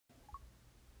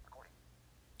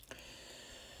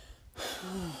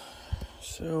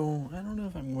So, I don't know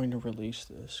if I'm going to release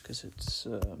this, because it's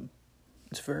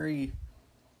very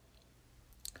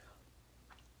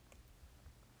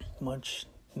much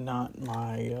not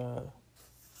my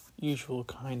usual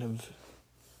kind of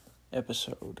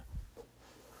episode.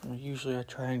 Usually I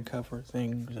try and cover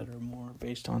things that are more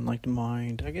based on, like, the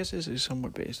mind. I guess this is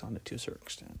somewhat based on it to a certain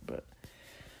extent, but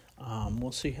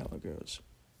we'll see how it goes.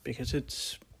 Because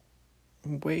it's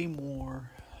way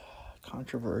more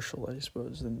controversial, I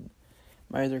suppose, than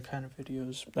my other kind of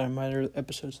videos, my other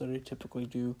episodes that I typically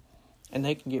do. And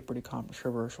they can get pretty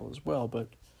controversial as well, but,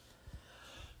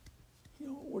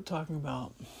 we're talking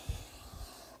about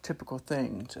typical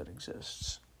things that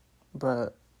exists.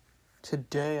 But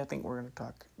today, I think we're going to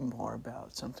talk more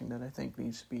about something that I think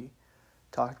needs to be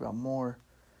talked about more,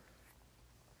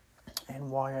 and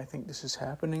why I think this is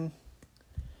happening,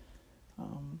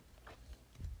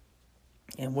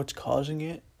 and what's causing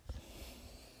it,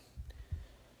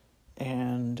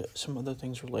 and some other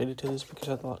things related to this, because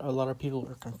a lot of people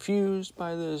are confused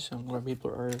by this, and a lot of people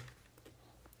are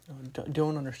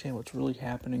don't understand what's really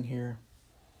happening here,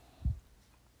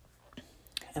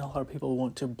 and a lot of people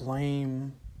want to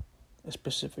blame a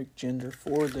specific gender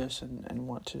for this, and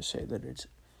want to say that it's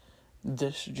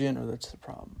this gender that's the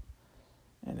problem,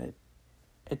 and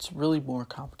it's really more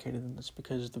complicated than this,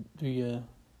 because the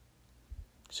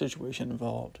situation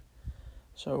involved.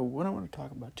 So what I want to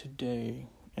talk about today,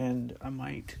 and I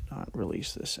might not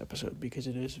release this episode because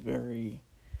it is very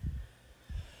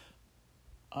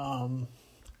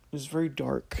it's very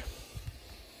dark,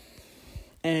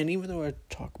 and even though I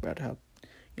talk about how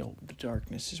the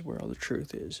darkness is where all the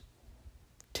truth is,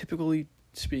 typically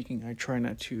speaking, I try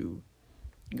not to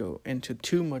go into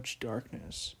too much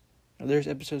darkness. Now, there's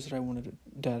episodes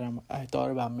that I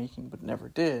thought about making but never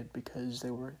did, because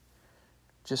they were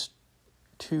just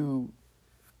too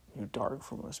dark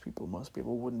for most people. Most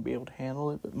people wouldn't be able to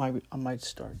handle it, but I might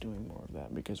start doing more of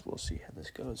that, because we'll see how this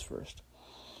goes first.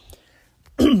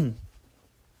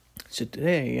 So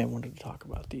today I wanted to talk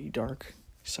about the dark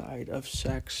side of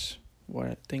sex, what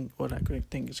I think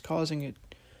is causing it.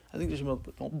 I think there's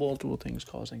multiple things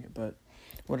causing it, but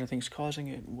what I think is causing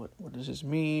it, what does this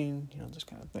mean, this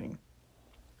kind of thing.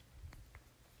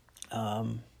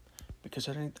 Because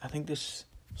I think this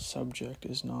subject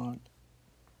is not,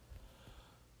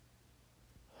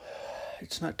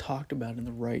 it's not talked about in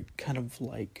the right kind of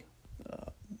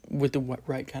with the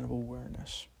right kind of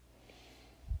awareness.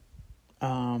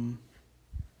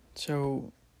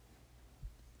 So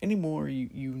anymore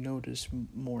you notice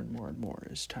more and more and more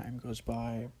as time goes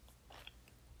by,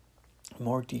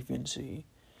 more deviancy.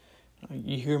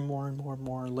 You hear more and more and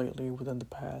more lately within the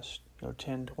past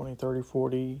 10, 20, 30,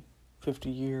 40, 50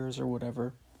 years or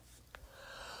whatever,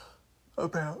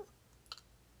 about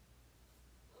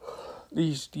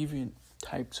these deviant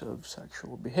types of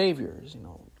sexual behaviors,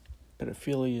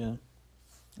 pedophilia.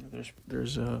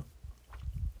 There's a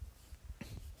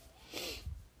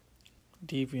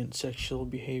deviant sexual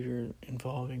behavior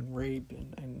involving rape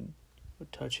and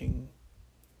touching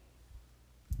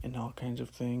and all kinds of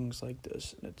things like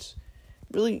this. And it's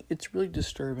really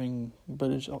disturbing,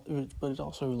 but it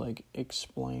also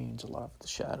explains a lot of the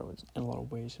shadows in a lot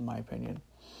of ways, in my opinion.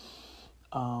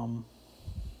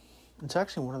 It's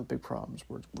actually one of the big problems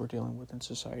we're dealing with in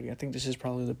society. I think this is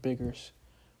probably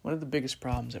one of the biggest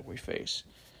problems that we face,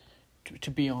 to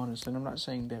be honest. And I'm not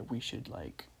saying that we should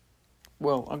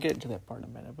I'll get into that part in a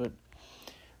minute, but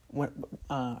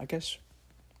I guess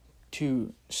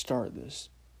to start this,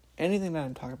 anything that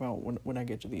I'm talking about when I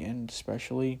get to the end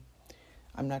especially,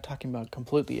 I'm not talking about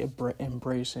completely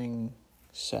embracing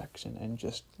sex and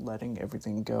just letting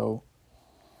everything go.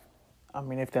 I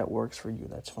mean, if that works for you,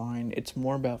 that's fine. It's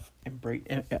more about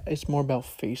it's more about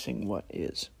facing what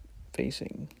is,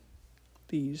 facing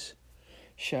these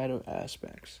shadow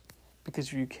aspects. Because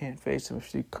if you can't face them,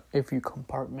 if you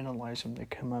compartmentalize them, they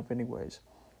come up anyways.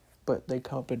 But they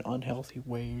come up in unhealthy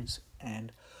ways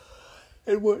and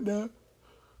whatnot.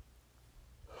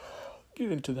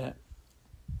 Get into that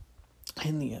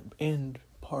in the end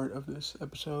part of this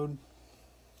episode.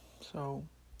 So,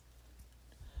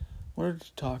 I wanted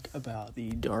to talk about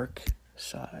the dark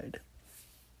side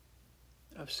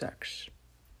of sex.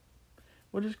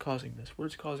 What is causing this? What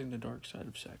is causing the dark side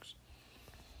of sex?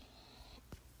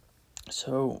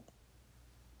 So,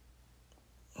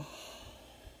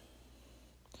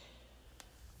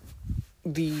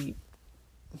 the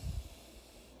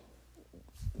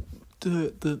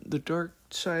dark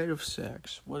side of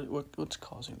sex, what's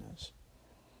causing this,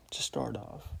 to start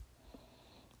off,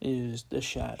 is the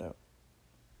shadow.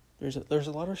 There's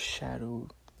a lot of shadow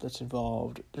that's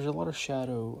involved. There's a lot of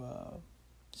shadow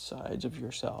sides of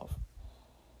yourself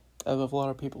of a lot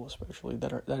of people, especially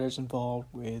that is involved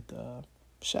with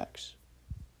sex.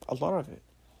 A lot of it,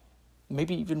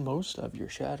 maybe even most of your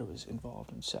shadow is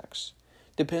involved in sex.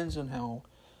 Depends on how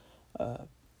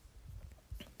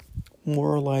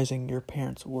moralizing your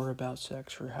parents were about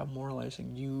sex, or how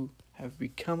moralizing you have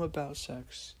become about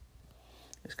sex.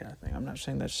 This kind of thing. I'm not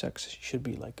saying that sex should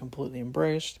be like completely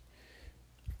embraced.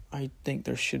 I think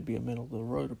there should be a middle of the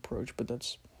road approach, but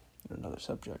that's another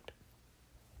subject.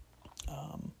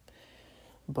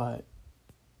 But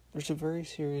there's a very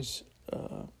serious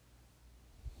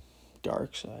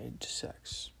dark side to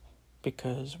sex,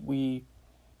 because we,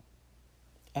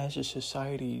 as a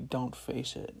society, don't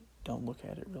face it, don't look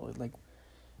at it really. Like,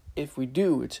 if we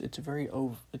do, it's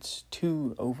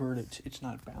too overt. It's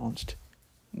not balanced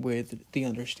with the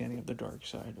understanding of the dark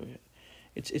side of it.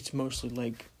 It's mostly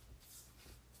like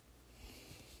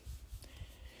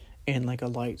in like a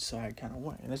light side kind of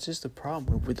way, and that's just the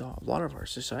problem with a lot of our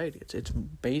society. It's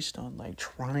based on like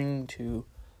trying to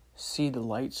see the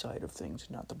light side of things,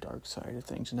 not the dark side of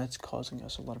things, and that's causing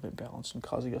us a lot of imbalance and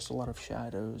causing us a lot of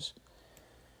shadows.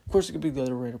 Of course, it could be the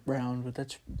other way around, but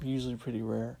that's usually pretty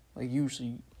rare. Like,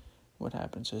 usually what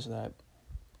happens is that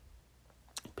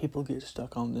people get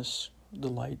stuck on the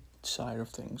light side of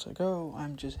things. Like, oh,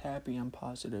 I'm just happy, I'm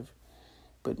positive,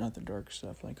 but not the dark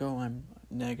stuff. Like, oh, I'm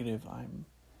negative, I'm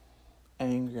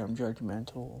angry, I'm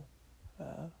judgmental,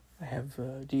 I have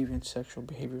deviant sexual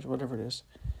behaviors, whatever it is.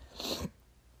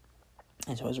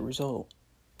 And so as a result,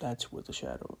 that's what the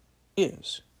shadow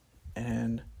is.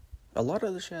 And a lot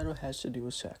of the shadow has to do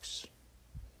with sex,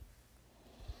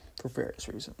 for various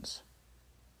reasons.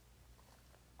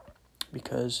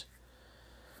 Because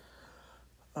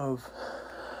of,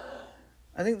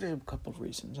 I think there's a couple of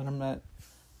reasons, and I'm not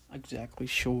exactly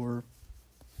sure,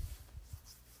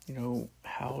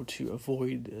 how to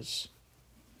avoid this,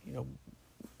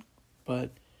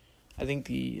 but I think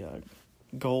the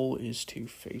goal is to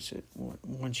face it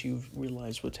once you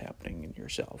realize what's happening in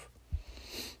yourself.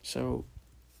 So,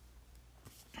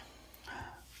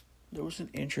 there was an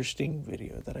interesting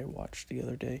video that I watched the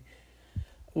other day.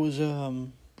 It was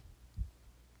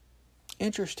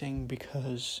interesting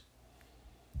because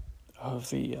of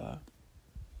the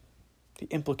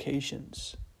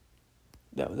implications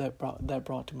that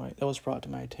was brought to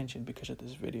my attention because of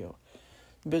this video.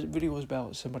 The video was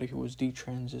about somebody who was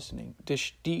detransitioning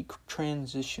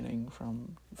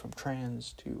from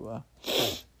trans to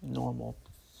normal,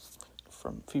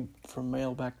 from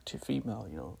male back to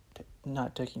female.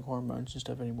 Not taking hormones and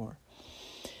stuff anymore,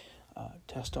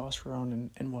 testosterone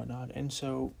and whatnot. And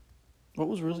so, what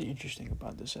was really interesting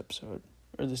about this episode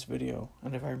or this video,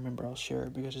 and if I remember, I'll share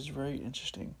it because it's very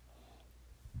interesting.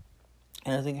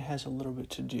 And I think it has a little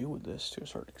bit to do with this to a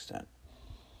certain extent.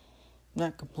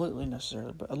 Not completely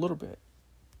necessarily, but a little bit.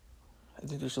 I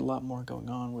think there's a lot more going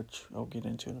on, which I'll get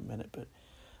into in a minute. But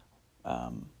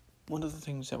one of the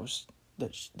things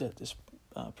that this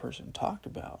person talked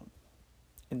about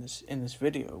in this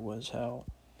video was how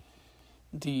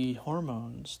the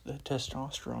hormones, the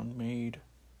testosterone, made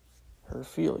her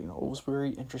feel. It was very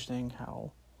interesting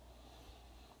how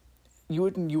you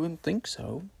wouldn't think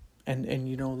so. And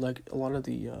like a lot of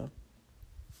the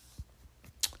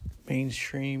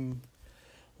mainstream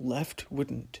left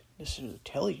wouldn't necessarily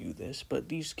tell you this, but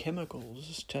these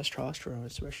chemicals, testosterone,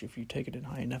 especially if you take it in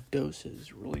high enough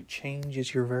doses, really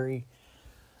changes your very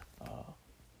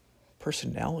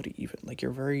personality, even like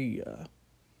your very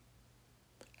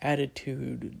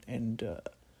attitude and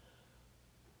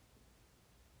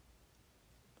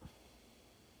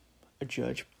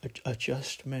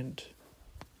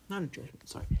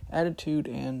attitude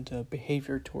and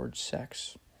behavior towards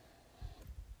sex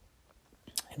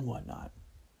and whatnot.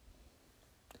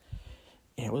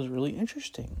 And it was really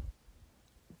interesting.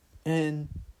 And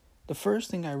the first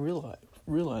thing I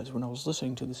realized when I was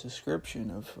listening to this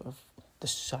description of the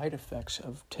side effects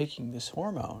of taking this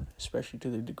hormone, especially to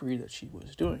the degree that she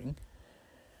was doing,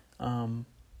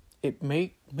 it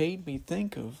made me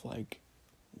think of, like,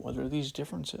 what are these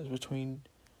differences between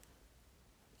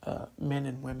men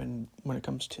and women when it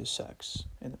comes to sex,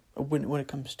 and when it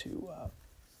comes to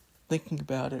thinking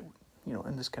about it,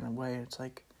 in this kind of way. It's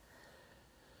like,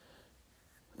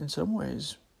 in some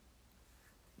ways,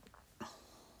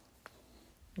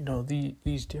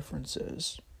 these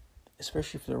differences,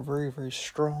 especially if they're very, very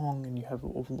strong and you have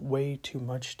way too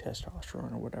much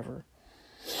testosterone or whatever,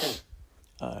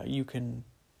 you can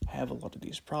have a lot of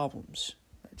these problems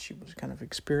that she was kind of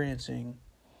experiencing.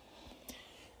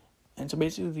 And so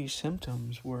basically these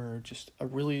symptoms were just a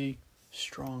really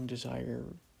strong desire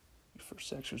for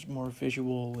sex. It was more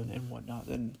visual and whatnot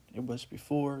than it was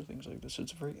before, things like this. So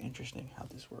it's very interesting how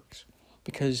this works.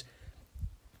 Because,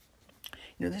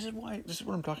 this is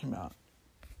what I'm talking about.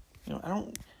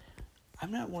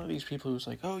 I'm not one of these people who's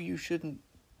like, oh, you shouldn't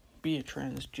be a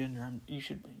transgender. You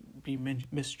should be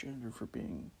misgendered for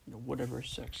being, whatever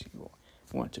sex you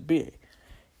want to be.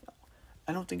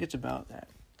 I don't think it's about that.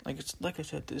 Like I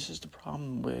said, this is the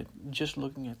problem with just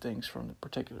looking at things from the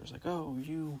particulars. Like, oh,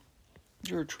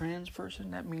 you're a trans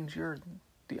person. That means you're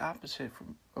the opposite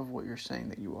of what you're saying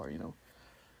that you are.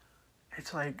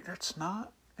 It's like that's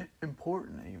not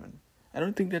important even. I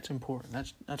don't think that's important.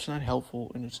 That's not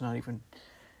helpful, and it's not even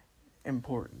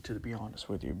important, to be honest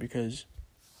with you, because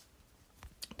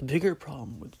the bigger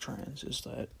problem with trans is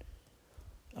that,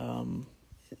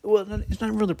 it's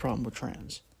not really the problem with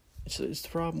trans. It's the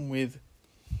problem with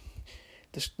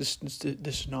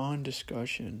this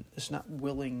non-discussion. It's not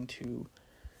willing to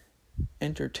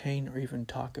entertain or even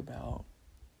talk about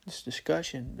this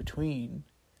discussion between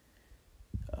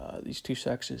these two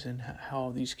sexes and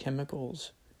how these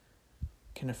chemicals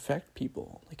can affect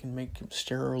people. They can make them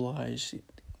sterilize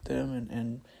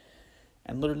them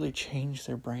and literally change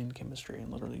their brain chemistry and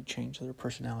literally change their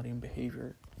personality and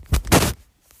behavior.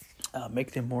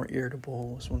 Make them more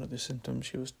irritable was one of the symptoms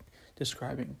she was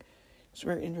describing. It's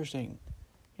very interesting.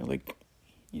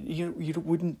 You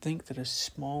wouldn't think that a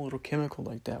small little chemical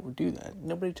like that would do that.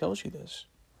 Nobody tells you this.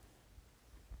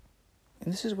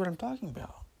 And this is what I'm talking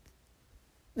about.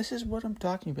 This is what I'm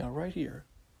talking about right here.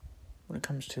 When it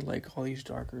comes to all these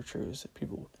darker truths that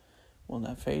people will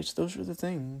not face, those are the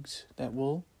things that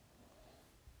will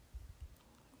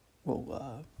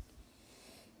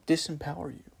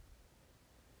disempower you.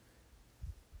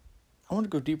 I want to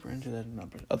go deeper into that in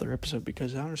another episode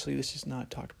because honestly this is not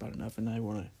talked about enough and I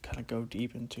want to kind of go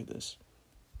deep into this.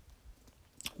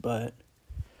 But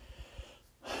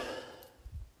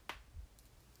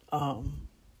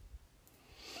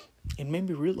it made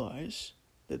me realize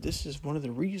that this is one of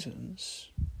the reasons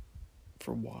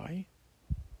for why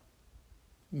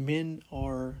men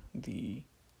are the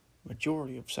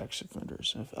majority of sex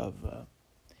offenders, of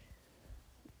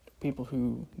people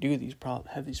who have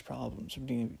these problems of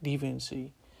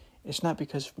deviancy. It's not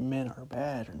because men are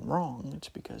bad and wrong. It's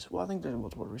because, I think there's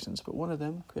multiple reasons, but one of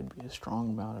them could be a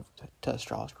strong amount of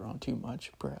testosterone, too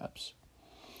much, perhaps.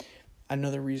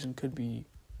 Another reason could be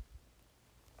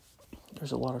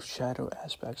there's a lot of shadow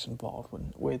aspects involved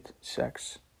with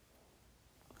sex,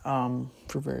 for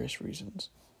various reasons.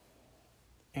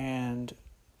 And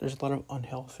there's a lot of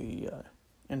unhealthy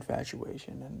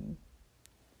infatuation and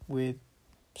with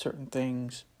certain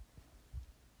things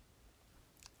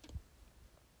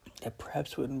that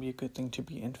perhaps wouldn't be a good thing to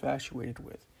be infatuated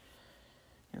with,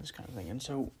 and this kind of thing. And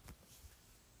so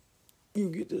you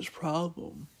get this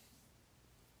problem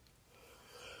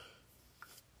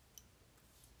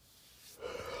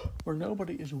where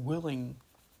nobody is willing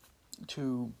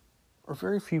to, or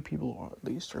very few people are, at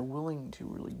least, are willing to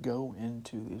really go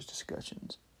into these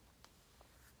discussions.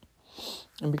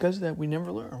 And because of that, we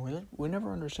never learn. We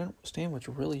never understand what's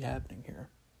really happening here.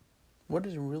 What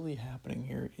is really happening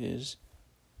here is,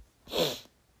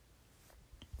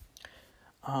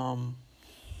 now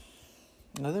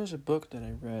there's a book that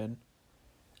I read.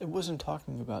 It wasn't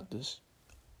talking about this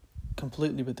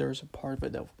completely, but there was a part of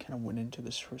it that kind of went into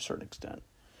this for a certain extent.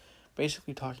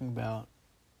 Basically talking about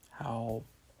how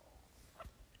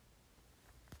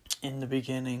in the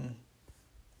beginning,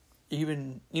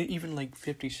 even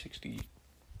 50, 60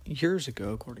 years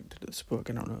ago, according to this book,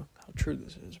 I don't know how true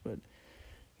this is, but,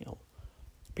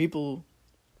 people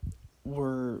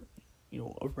were,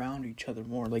 around each other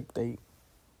more. They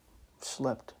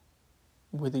slept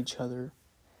with each other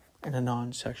in a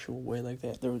non-sexual way like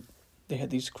that. They had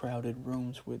these crowded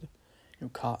rooms with,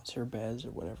 cots or beds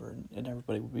or whatever, and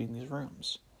everybody would be in these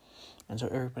rooms. And so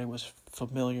everybody was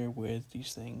familiar with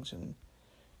these things and,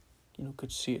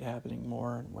 could see it happening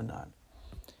more and whatnot.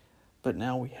 But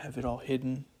now we have it all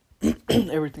hidden.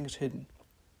 Everything's hidden.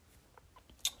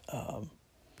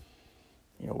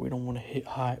 We don't want to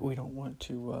hide. We don't want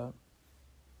to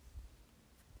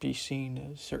be seen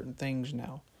as certain things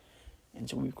now. And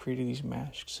so we've created these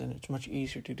masks, and it's much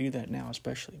easier to do that now,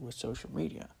 especially with social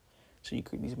media. So you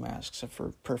create these masks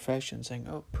for perfection, saying,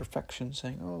 oh,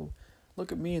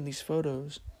 look at me in these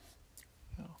photos.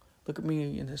 Look at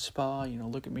me in the spa,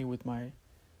 look at me with my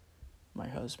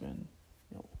husband.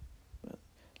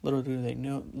 Little do the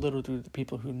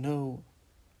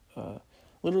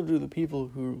people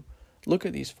who look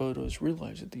at these photos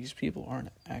realize that these people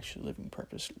aren't actually living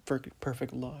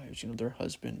perfect lives. Their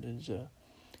husband is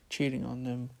cheating on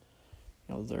them.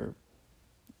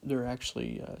 They're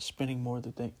actually spending more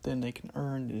than they can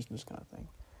earn, this kind of thing.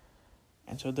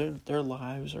 And so their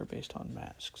lives are based on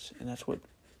masks, and that's what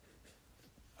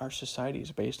our society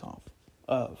is based off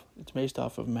of. It's based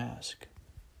off of mask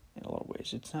in a lot of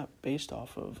ways. It's not based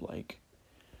off of like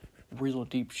real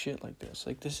deep shit like this.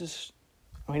 Like this is,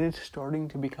 I mean, it's starting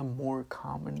to become more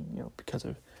common, because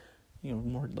of,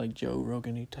 more like Joe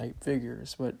Rogan-y type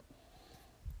figures, but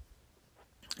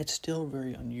it's still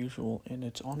very unusual, and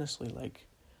it's honestly like,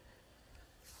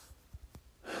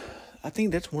 I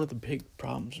think that's one of the big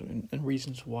problems and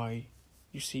reasons why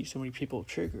you see so many people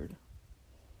triggered.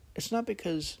 It's not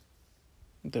because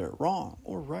they're wrong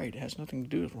or right. It has nothing to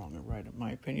do with wrong or right, in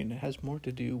my opinion. It has more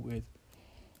to do with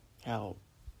how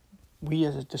we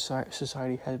as a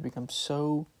society have become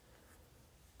so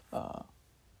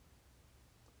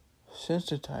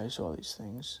sensitized to all these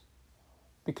things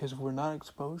because we're not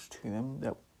exposed to them,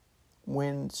 that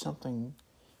when something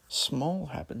small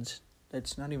happens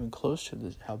that's not even close to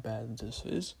this, how bad this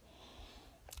is,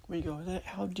 we go,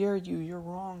 how dare you, you're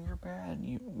wrong, you're bad,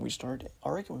 and we start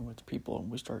arguing with people,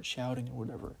 and we start shouting or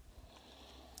whatever,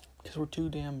 because we're too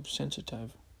damn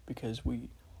sensitive, because we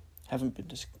haven't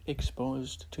been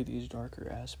exposed to these darker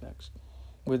aspects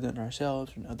within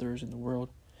ourselves and others in the world,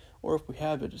 or if we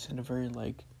have it, it's in a very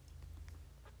like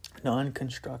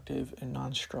non-constructive and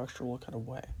non-structural kind of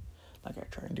way, like I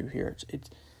try and do here. It's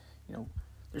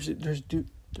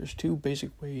there's two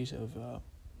basic ways of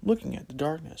looking at the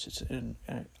darkness. It's in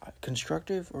a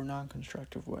constructive or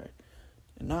non-constructive way.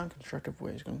 A non-constructive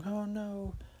way is going, oh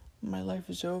no, my life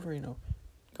is over,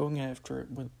 going after it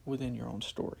within your own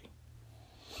story.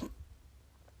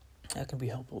 That can be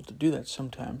helpful to do that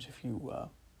sometimes if you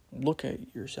look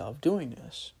at yourself doing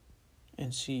this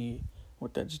and see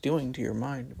what that's doing to your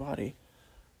mind and body.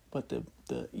 But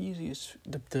the easiest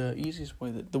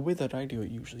way, the way that I do it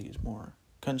usually is more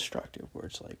constructive, where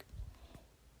it's like,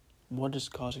 what is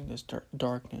causing this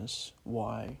darkness?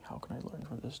 Why? How can I learn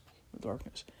from this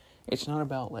darkness? It's not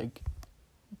about like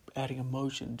adding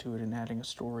emotion to it and adding a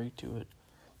story to it,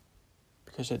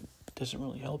 because it doesn't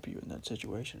really help you in that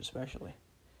situation, especially.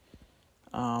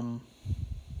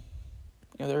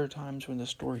 There are times when the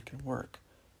story can work,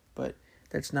 but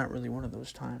that's not really one of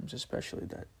those times, especially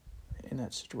that in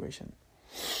that situation.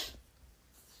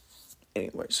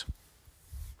 Anyways,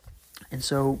 and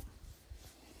so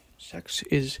sex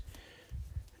is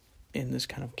in this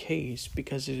kind of case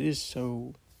because it is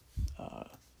so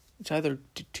it's either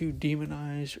too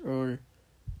demonized, or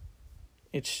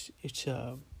it's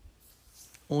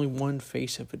only one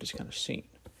face of it is kind of seen,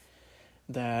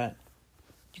 that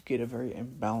you get a very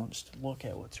imbalanced look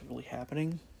at what's really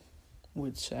happening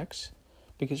with sex,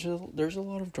 because there's a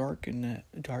lot of darkened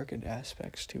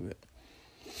aspects to it,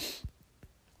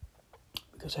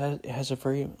 because it has a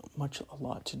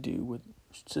lot to do with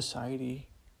society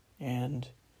and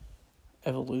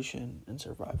evolution and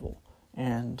survival,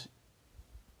 and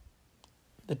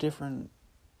the different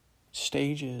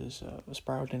stages of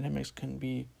spiral dynamics can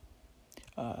be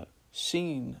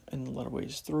seen in a lot of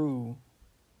ways through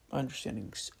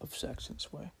understanding of sex in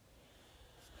this way,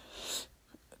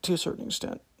 to a certain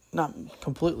extent. Not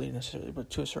completely necessarily, but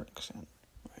to a certain extent,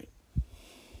 right?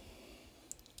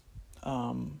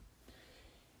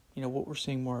 What we're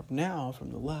seeing more of now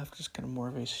from the left is kind of more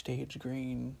of a stage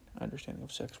green understanding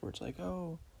of sex, where it's like,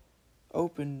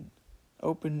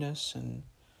 openness and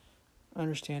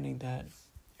understanding that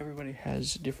everybody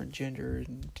has different gender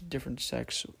and different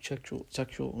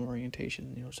sexual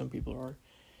orientation. Some people are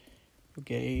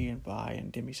gay and bi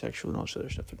and demisexual and all this other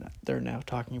stuff that they're now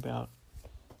talking about.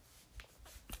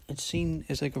 It's seen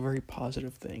as like a very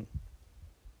positive thing.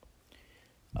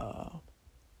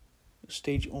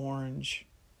 Stage orange,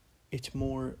 it's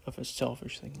more of a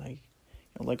selfish thing. Like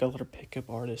a lot of pickup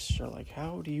artists are like,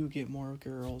 how do you get more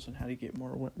girls and how do you get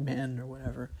more men or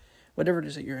whatever it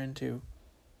is that you're into.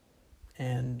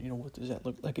 And, what does that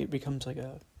look like? It becomes like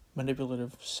a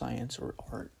manipulative science or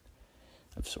art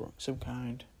of some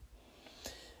kind.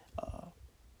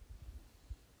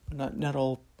 Not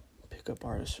all pickup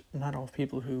artists, not all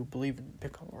people who believe in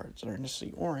pickup artists are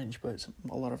necessarily orange, but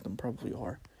a lot of them probably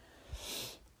are.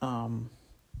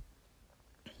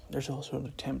 There's also an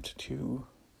attempt to,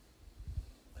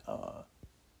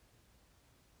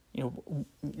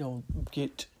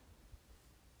 get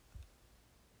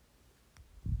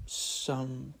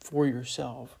some for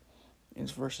yourself,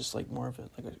 versus like more of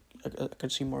it, I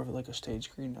could see more of it like a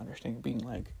stage green understanding, being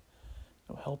like,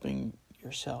 helping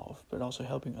yourself, but also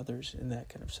helping others in that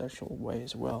kind of sexual way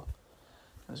as well.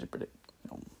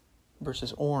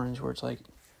 Versus orange, where it's like,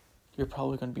 you're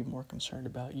probably going to be more concerned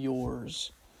about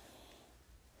yours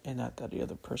and not that the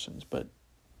other person's, but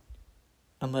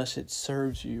unless it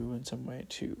serves you in some way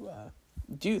to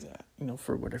do that,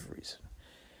 for whatever reason.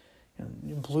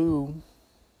 Blue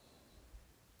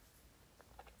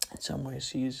some ways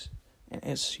sees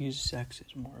sex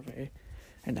as more of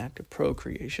an act of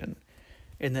procreation,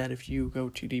 and that if you go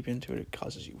too deep into it, it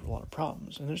causes you a lot of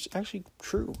problems. And there's actually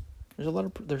true. There's a lot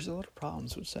of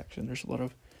problems with sex, and there's a lot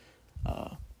of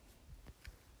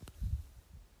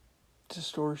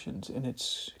distortions in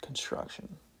its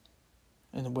construction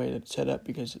and the way that it's set up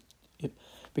because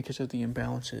of the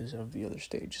imbalances of the other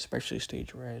stage, especially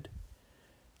stage red.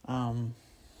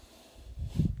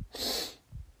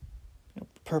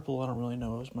 Purple, I don't really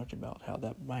know as much about how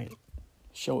that might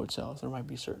show itself. There might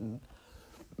be certain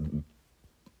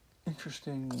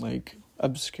interesting, like,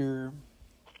 obscure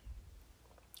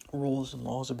rules and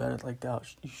laws about it, like that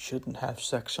you shouldn't have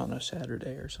sex on a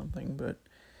Saturday or something, but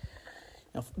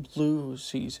blue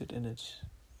sees it in its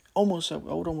I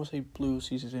would almost say blue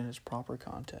sees it in its proper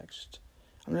context.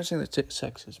 I'm not saying that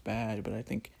sex is bad, but I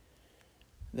think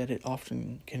that it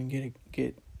often can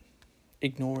get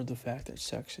ignored, the fact that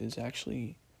sex is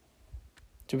actually,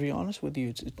 to be honest with you,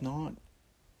 it's not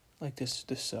like this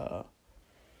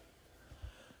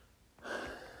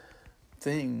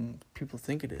thing people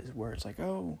think it is, where it's like,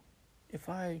 oh, if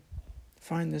I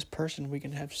find this person, we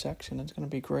can have sex and it's going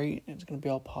to be great and it's going to be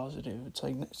all positive. It's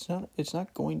like, it's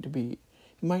not going to be.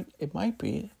 It might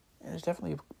be, and it's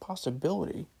definitely a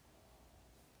possibility.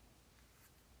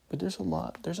 But there's a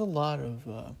lot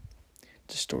of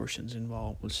distortions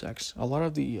involved with sex. A lot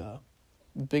of the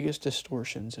biggest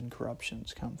distortions and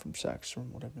corruptions come from sex,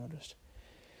 from what I've noticed.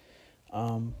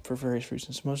 For various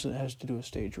reasons. Most of it has to do with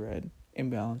stage red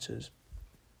imbalances,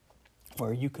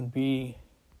 where you can be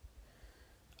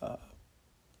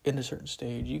in a certain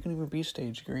stage. You can even be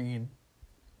stage green.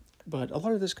 But a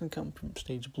lot of this can come from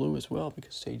stage blue as well,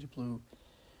 because stage blue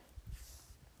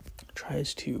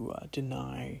tries to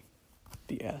deny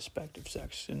the aspect of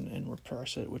sex and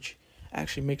repress it, which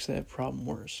actually makes that problem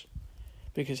worse,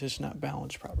 because it's not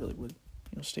balanced properly with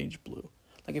stage blue.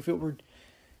 Like, if it were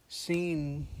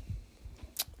seen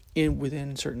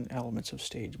within certain elements of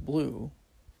stage blue,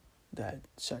 that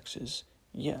sex is,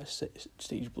 yes,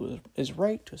 stage blue is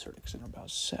right to a certain extent about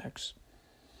sex,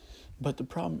 but the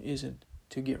problem isn't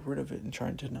to get rid of it and try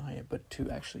and deny it, but to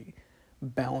actually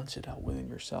balance it out within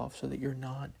yourself, so that you're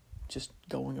not just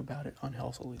going about it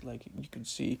unhealthily. Like, you can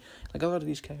see, like, a lot of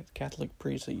these Catholic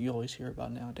priests that you always hear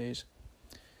about nowadays,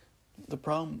 the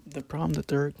problem that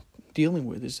they're dealing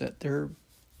with is that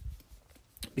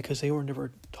because they were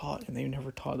never taught, and they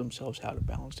never taught themselves how to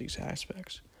balance these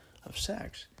aspects of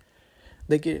sex,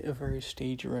 they get a very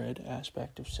stage red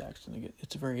aspect of sex, and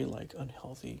it's very, like,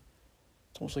 unhealthy.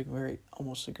 It's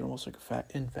almost like a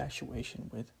fat infatuation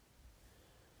with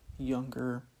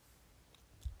younger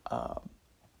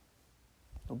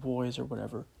boys or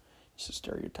whatever. It's a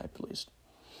stereotype, at least.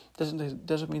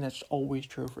 Doesn't mean that's always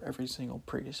true for every single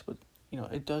priest, but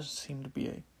it does seem to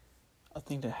be a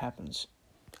thing that happens.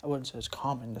 I wouldn't say it's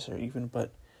common necessarily even,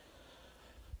 but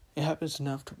it happens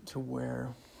enough to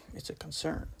where it's a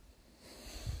concern.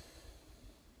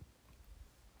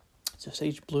 So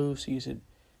stage blue sees it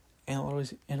in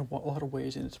a lot of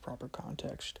ways in its proper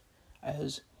context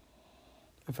as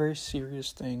a very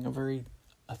serious thing,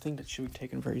 a thing that should be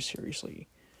taken very seriously.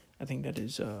 I think that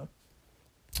is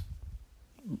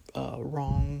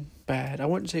wrong, bad. I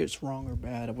wouldn't say it's wrong or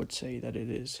bad. I would say that it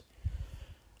is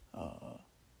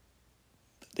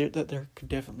there could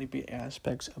definitely be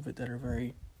aspects of it that are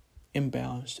very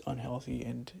imbalanced, unhealthy,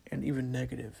 and even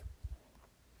negative.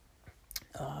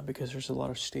 Because there's a lot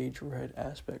of stage red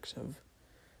aspects of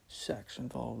sex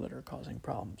involved that are causing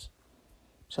problems.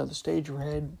 So the stage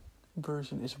red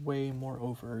version is way more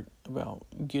overt about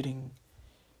getting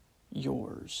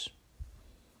yours.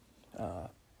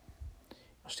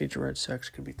 Stage red sex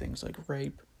could be things like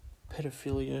rape,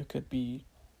 pedophilia could be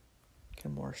kind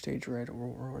of more stage red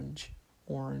or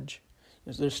orange.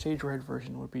 The stage red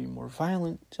version would be more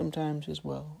violent sometimes as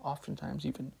well. Oftentimes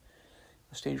even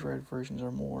the stage red versions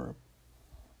are more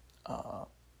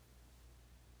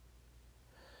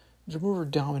there's more of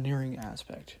a domineering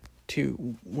aspect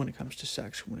to when it comes to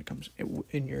sex, when it comes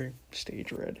in your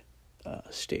stage red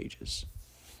stages,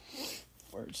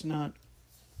 where it's not,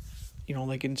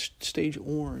 like in stage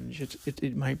orange,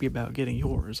 it might be about getting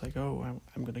yours, like, oh,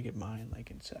 I'm gonna get mine, like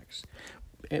in sex,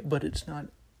 but it's not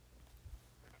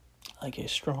like a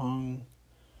strong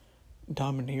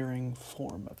domineering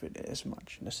form of it as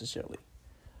much necessarily.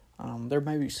 There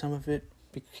might be some of it,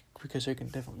 because there can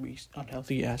definitely be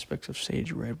unhealthy aspects of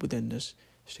stage red within this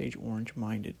stage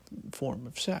orange-minded form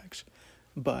of sex,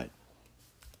 but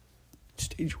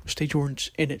stage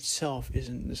orange in itself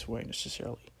isn't this way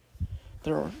necessarily.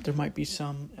 There might be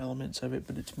some elements of it,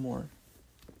 but it's more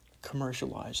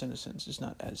commercialized in a sense. It's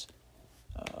not as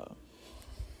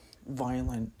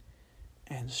violent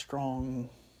and strong-minded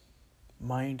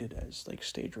as like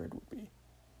stage red would be.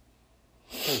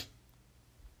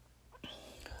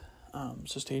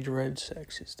 So stage red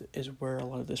sex is where a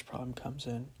lot of this problem comes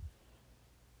in.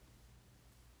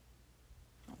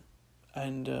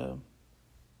 And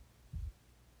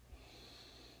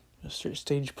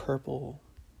stage purple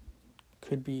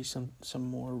could be some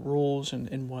more rules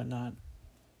and whatnot.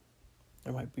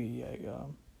 There might be a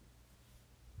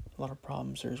lot of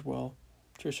problems there as well,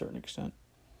 to a certain extent.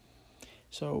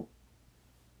 So,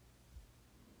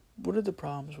 what are the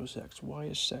problems with sex? Why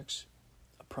is sex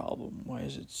a problem? Why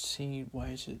is it seen? Why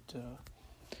is it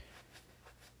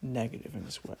negative in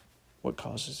this way? What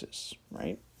causes this,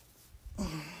 right?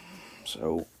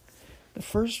 So, the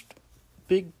first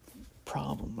big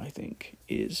problem, I think,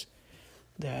 is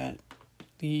that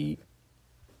the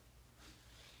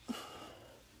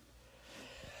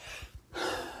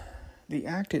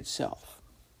act itself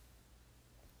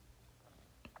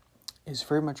is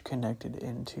very much connected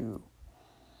into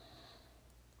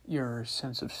your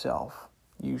sense of self.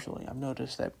 Usually, I've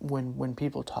noticed that when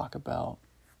people talk about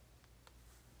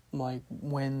like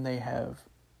when they have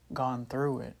gone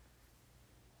through it,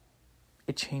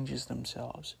 it changes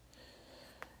themselves.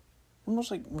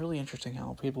 Almost like really interesting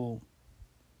how people,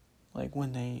 like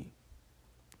when they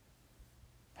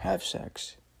have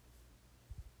sex,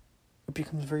 it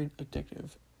becomes very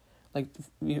addictive. Like,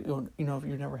 you know, if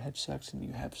you've never had sex and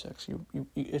you have sex,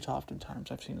 it's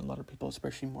oftentimes, I've seen a lot of people,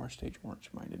 especially more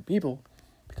stage-minded people,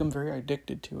 become very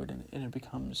addicted to it, and it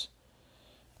becomes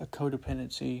a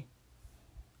codependency,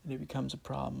 and it becomes a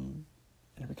problem,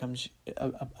 and it becomes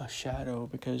a shadow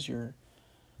because you're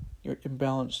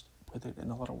imbalanced with it in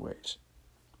a lot of ways.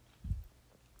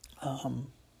 And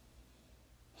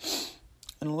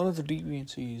a lot of the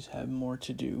deviancies have more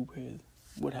to do with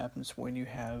what happens when you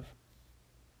have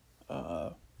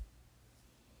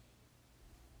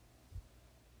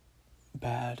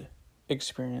bad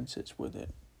experiences with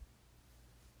it.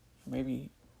 Maybe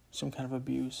some kind of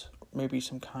abuse, maybe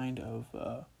some kind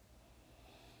of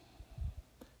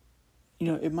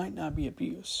it might not be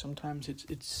abuse. Sometimes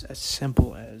it's as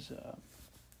simple as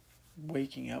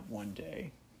waking up one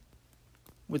day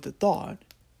with a thought,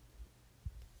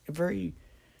 a very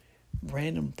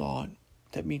random thought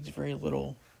that means very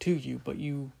little to you, but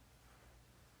you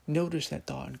notice that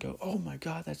thought and go, oh my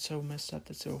God, that's so messed up,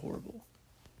 that's so horrible,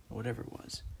 or whatever it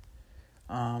was.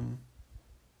 And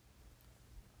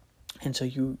so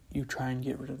you try and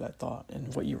get rid of that thought,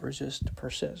 and what you resist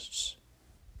persists.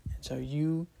 And so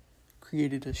you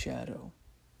created a shadow,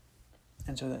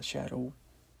 and so that shadow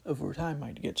over time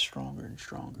might get stronger and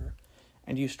stronger,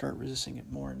 and you start resisting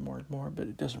it more and more and more, but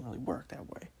it doesn't really work that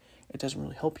way. It doesn't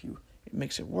really help you. It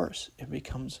makes it worse. It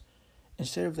becomes,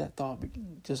 instead of that thought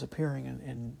disappearing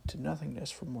into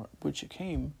nothingness from which it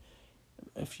came,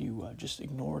 if you just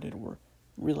ignored it or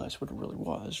realized what it really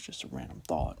was, just a random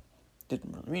thought,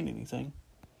 didn't really mean anything,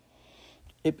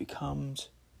 it becomes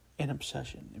an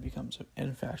obsession. It becomes an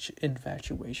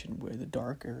infatuation with the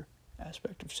darker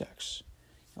aspect of sex,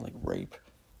 like rape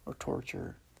or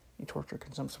torture. And torture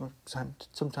can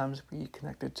sometimes be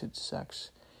connected to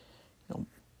sex.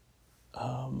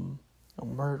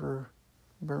 Murder.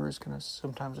 Murder is kind of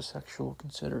sometimes a sexual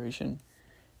consideration.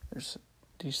 There's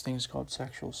these things called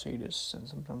sexual sadists, and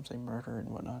sometimes they murder and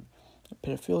whatnot.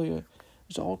 Pedophilia.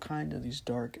 There's all kinds of these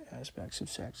dark aspects of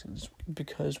sex, and it's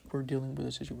because we're dealing with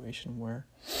a situation where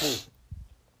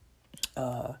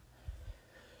there's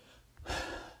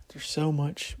so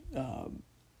much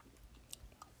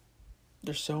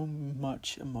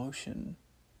emotion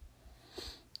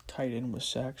tied in with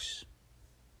sex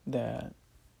that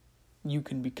you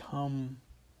can become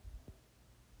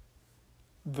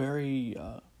very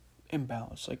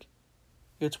imbalanced. Like,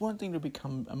 it's one thing to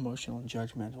become emotional and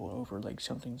judgmental over like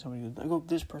somebody like, oh,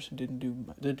 this person didn't do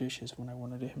the dishes when I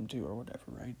wanted him to, or whatever,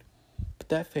 right? But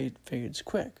that fades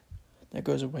quick. That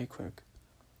goes away quick.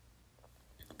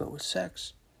 But with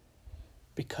sex,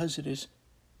 because it is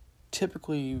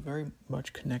typically very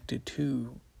much connected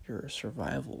to your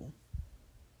survival,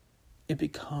 it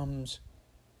becomes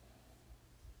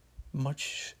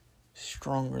much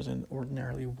stronger than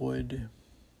ordinarily would.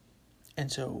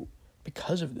 And so,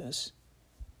 because of this,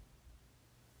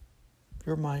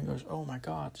 your mind goes, oh my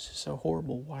God, this is so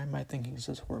horrible. Why am I thinking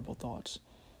such horrible thoughts?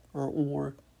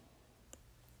 Or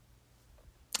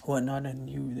whatnot, and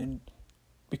you then,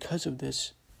 because of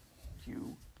this,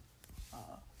 you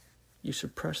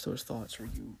suppress those thoughts, or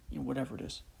you whatever it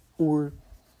is. Or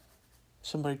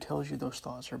somebody tells you those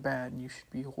thoughts are bad and you should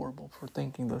be horrible for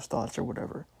thinking those thoughts or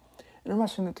whatever. And I'm not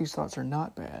saying that these thoughts are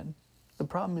not bad. The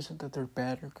problem isn't that they're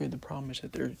bad or good. The problem is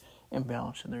that they're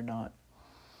imbalanced and they're not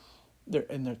they're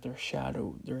a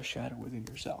shadow within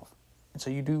yourself. And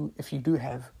so if you do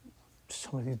have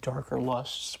some of these darker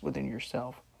lusts within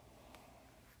yourself,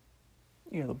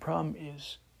 the problem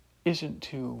isn't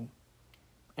to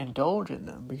indulge in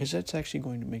them, because that's actually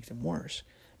going to make them worse,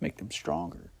 make them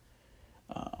stronger.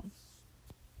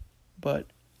 But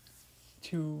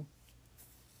to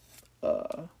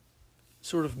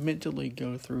sort of mentally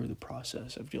go through the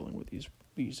process of dealing with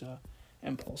these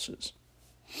impulses.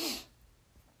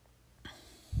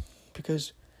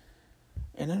 Because,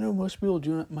 and I know most people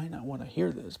might not want to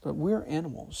hear this, but we're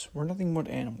animals. We're nothing but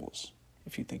animals,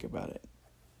 if you think about it.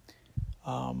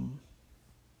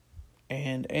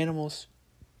 And animals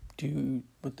do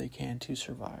what they can to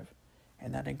survive.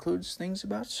 And that includes things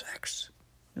about sex.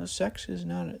 Sex is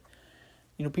not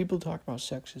people talk about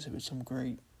sex as if it's some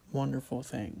great, wonderful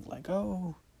thing. Like,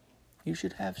 oh, you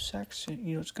should have sex, and,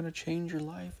 it's going to change your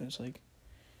life. And it's like,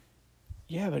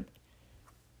 yeah, but,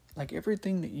 like,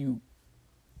 everything that you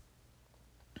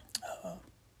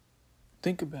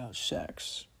think about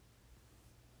sex,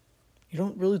 you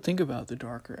don't really think about the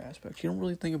darker aspects. You don't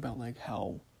really think about, like,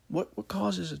 what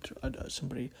causes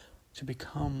somebody to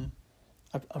become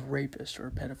a rapist or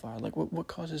a pedophile. Like, what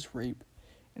causes rape?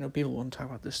 People want to talk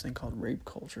about this thing called rape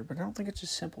culture, but I don't think it's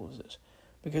as simple as this.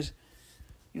 Because,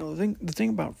 the thing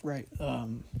about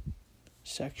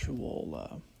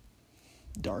sexual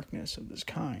darkness of this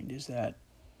kind is that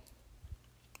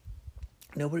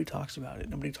nobody talks about it.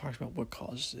 Nobody talks about what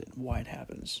causes it and why it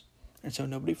happens. And so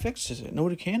nobody fixes it.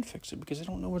 Nobody can fix it because they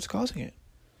don't know what's causing it.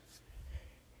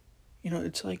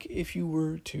 It's like if you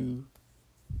were to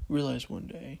realize one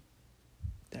day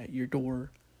that your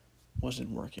door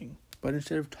wasn't working, but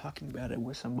instead of talking about it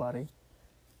with somebody,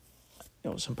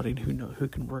 somebody who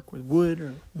can work with wood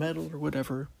or metal or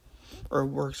whatever, or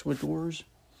works with doors,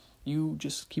 you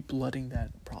just keep letting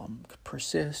that problem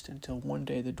persist until one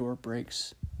day the door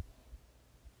breaks,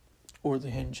 or the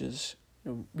hinges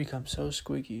become so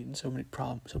squeaky and so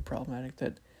problematic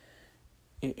that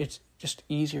it's just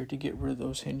easier to get rid of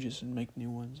those hinges and make new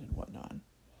ones and whatnot.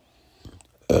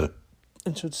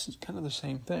 And so it's kind of the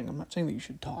same thing. I'm not saying that you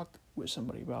should talk with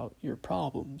somebody about your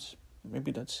problems.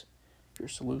 Maybe that's your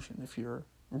solution if you're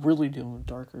really dealing with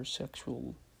darker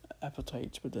sexual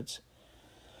appetites, but that's,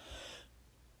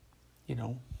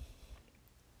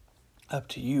 up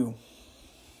to you.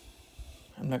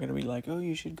 I'm not going to be like, oh,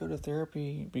 you should go to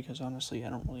therapy, because honestly, I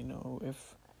don't really know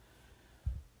if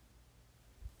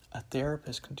a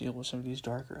therapist can deal with some of these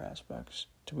darker aspects,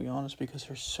 to be honest, because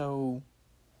they're so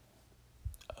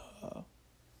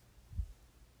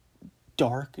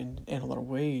dark in a lot of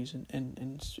ways, and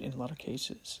in a lot of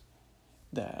cases,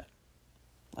 that,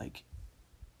 like,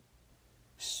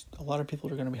 a lot of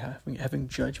people are going to be having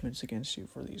judgments against you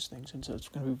for these things, and so it's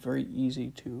going to be very easy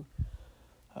to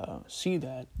see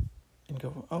that and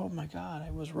go, oh my God, I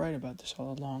was right about this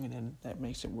all along, and then that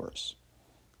makes it worse,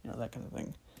 that kind of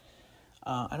thing.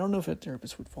 I don't know if a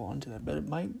therapist would fall into that, but it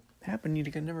might happen. You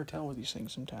can never tell with these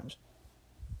things sometimes.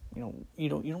 You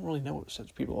don't really know what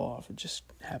sets people off. It just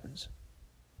happens.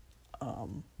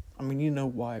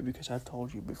 Why, because I've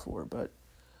told you before, but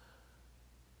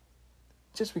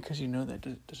just because you know that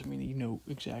doesn't mean that you know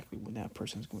exactly when that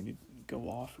person's going to go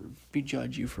off or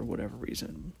judge you for whatever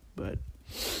reason. But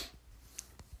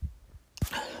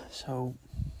so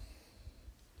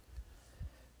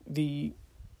the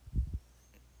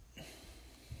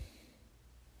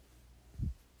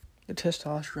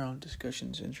testosterone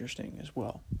discussion is interesting as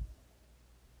well.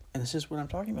 And this is what I'm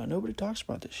talking about. Nobody talks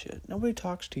about this shit. Nobody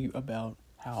talks to you about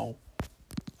how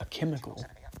a chemical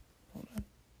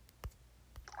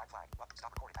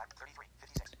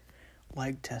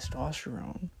like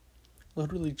testosterone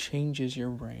literally changes your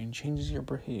brain, changes your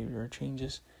behavior,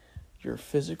 changes your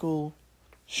physical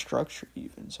structure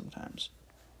even sometimes.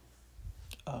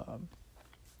 But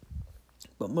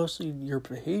mostly your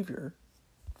behavior.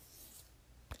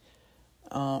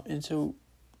 And so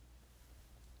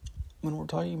when we're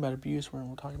talking about abuse, when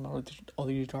we're talking about all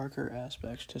these darker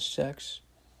aspects to sex,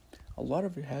 a lot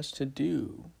of it has to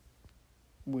do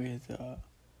with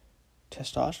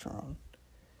testosterone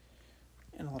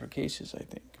in a lot of cases, I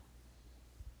think.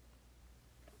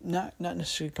 Not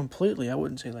necessarily completely. I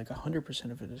wouldn't say like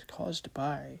 100% of it is caused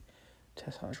by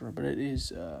testosterone, but it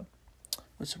is,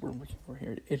 what's the word I'm looking for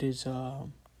here? It is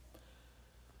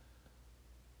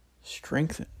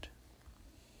strengthened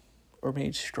or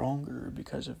made stronger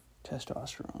because of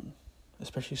testosterone,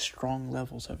 especially strong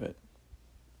levels of it.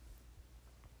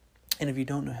 And if you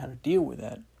don't know how to deal with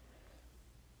that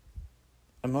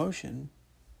emotion,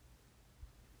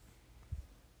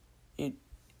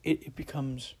 it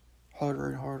becomes harder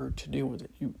and harder to deal with it.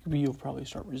 You'll probably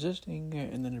start resisting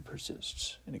it, and then it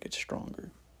persists and it gets stronger.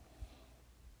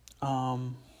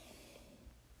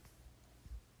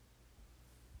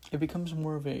 It becomes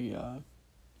more of a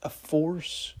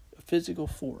force, a physical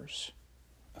force,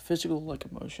 a physical like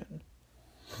emotion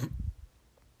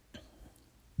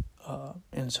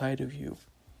inside of you,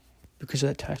 because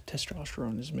that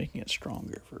testosterone is making it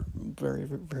stronger for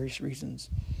various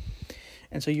reasons.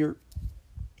 And so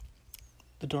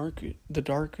the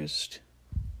darkest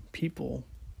people,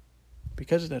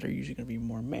 because of that, are usually going to be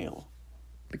more male,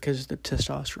 because of the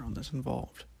testosterone that's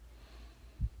involved.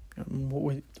 The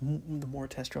more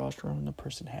testosterone the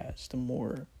person has, the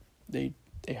more they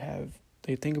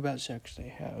think about sex, they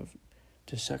have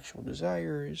just sexual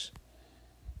desires.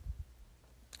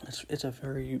 It's a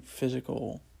very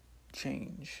physical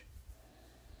change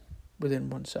within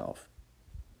oneself.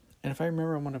 And if I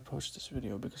remember, I'm going to post this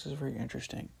video because it's very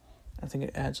interesting. I think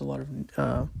it adds a lot of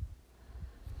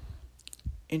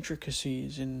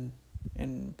intricacies and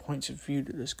points of view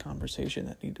to this conversation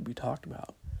that need to be talked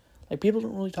about. Like, people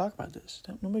don't really talk about this.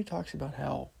 Nobody talks about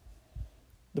how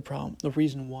the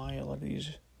reason why a lot of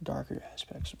these darker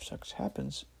aspects of sex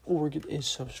happens or is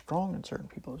so strong in certain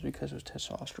people is because of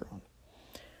testosterone.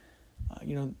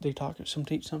 They talk.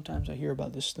 Sometimes I hear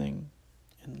about this thing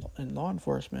in law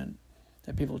enforcement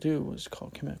that people do is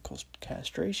called chemical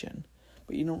castration,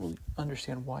 but you don't really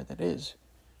understand why that is.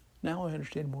 Now I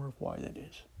understand more of why that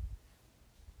is.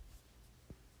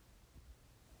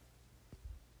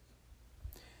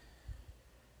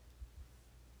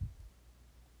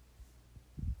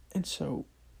 And so,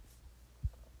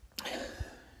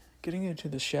 getting into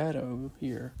the shadow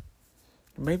here,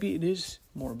 maybe it is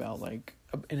more about like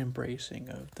an embracing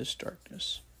of this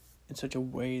darkness in such a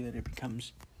way that it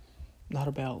becomes not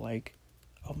about like,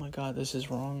 oh my God, this is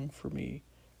wrong for me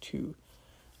to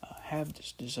have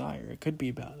this desire. It could be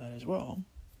about that as well,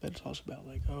 but it's also about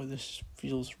like, oh, this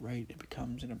feels right. It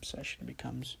becomes an obsession. It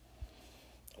becomes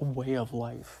a way of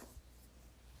life.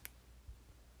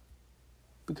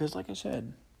 Because like I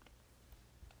said,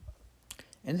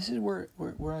 and this is where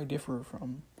I differ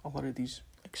from a lot of these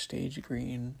like stage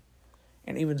green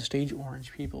and even stage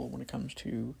orange people when it comes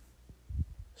to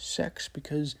sex,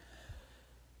 because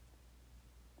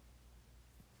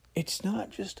it's not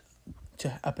just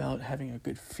about having a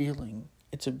good feeling,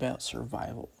 it's about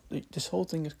survival. This whole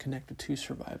thing is connected to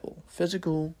survival,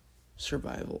 physical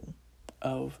survival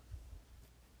of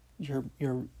your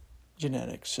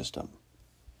genetic system.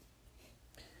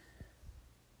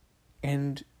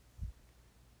 And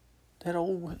that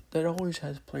always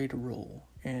has played a role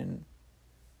in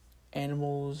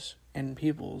animals and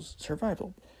people's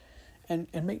survival. And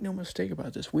make no mistake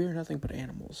about this, we are nothing but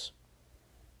animals.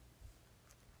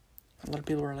 A lot of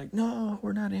people are like, no,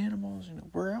 we're not animals.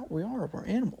 We're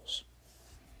animals.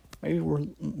 Maybe we're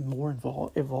more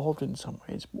evolved in some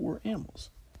ways, but we're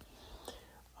animals.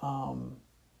 And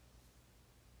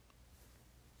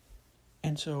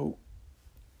so,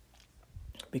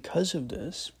 because of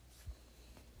this,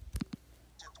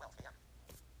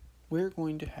 we're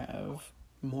going to have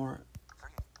more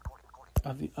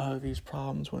of these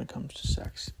problems when it comes to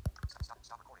sex.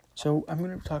 So I'm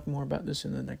going to talk more about this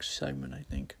in the next segment, I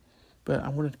think. But I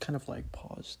want to kind of like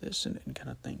pause this and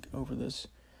kind of think over this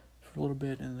for a little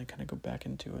bit and then kind of go back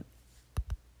into it.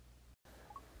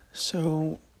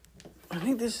 So I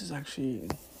think this is actually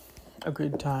a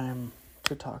good time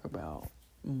to talk about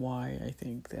why I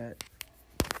think that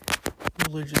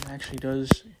religion actually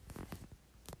does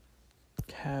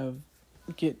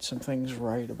get some things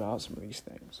right about some of these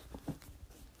things.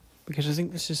 Because I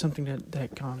think this is something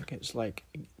that kind of gets like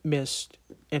missed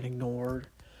and ignored.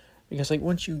 Because like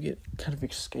once you get kind of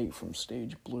escape from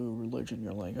stage blue religion,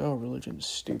 you're like, oh, religion is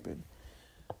stupid.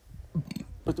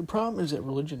 But the problem is that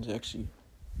religion is actually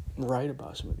right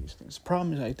about some of these things. The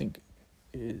problem is, I think,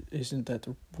 isn't that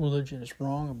the religion is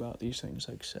wrong about these things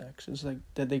like sex. It's like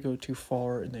that they go too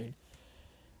far and they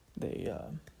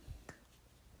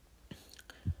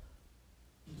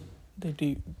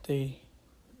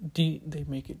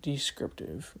make it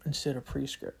descriptive instead of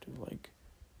prescriptive. Like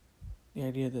the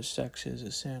idea that sex is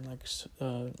a sin, like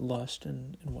lust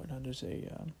and whatnot, is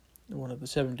one of the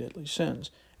 7 deadly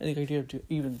sins. And the idea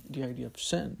of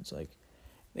sins, like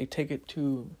they take it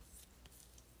too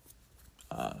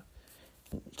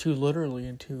literally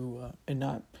and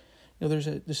not. There's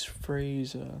this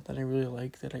phrase that I really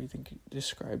like that I think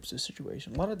describes this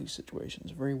situation. A lot of these situations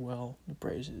very well. The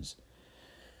phrases.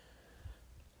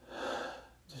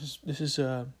 This is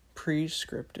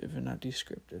prescriptive and not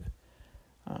descriptive.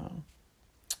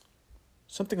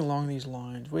 Something along these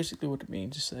lines. Basically, what it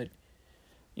means is that,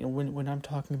 when I'm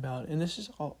talking about, and this is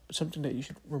all something that you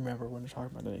should remember when you're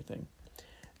talking about anything,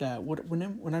 that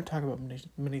when I talk about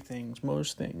many things,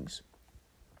 most things,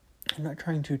 I'm not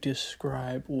trying to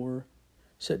describe or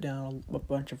set down a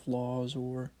bunch of laws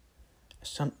or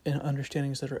some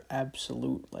understandings that are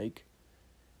absolute. Like,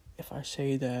 if I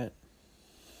say that,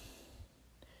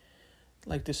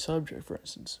 like the subject, for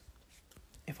instance,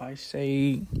 if I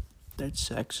say that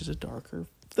sex is a darker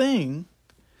thing,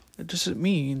 that doesn't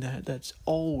mean that that's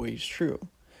always true.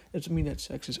 It doesn't mean that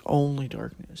sex is only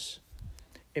darkness.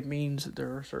 It means that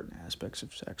there are certain aspects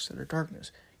of sex that are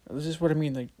darkness. This is what I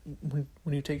mean, like,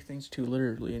 when you take things too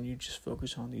literally and you just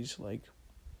focus on these, like,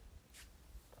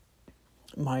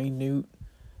 minute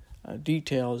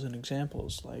details and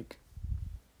examples, like,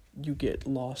 you get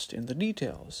lost in the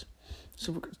details.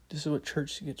 So this is what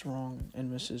church gets wrong and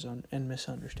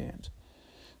misunderstands.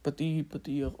 But the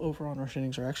overall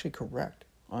understandings are actually correct,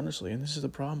 honestly, and this is the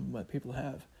problem that people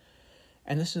have.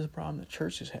 And this is the problem that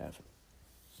churches have.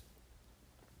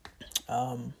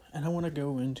 And I want to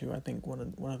go into, I think,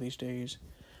 one of these days,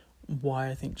 why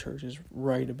I think church is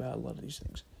right about a lot of these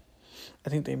things. I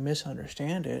think they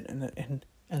misunderstand it and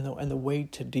the way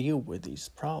to deal with these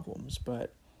problems,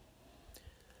 but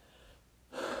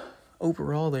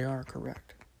overall they are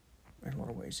correct in a lot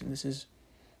of ways. And this is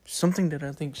something that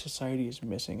I think society is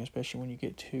missing, especially when you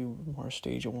get to more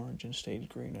stage orange and stage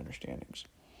green understandings.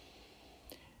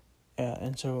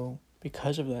 And so,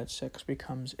 because of that, sex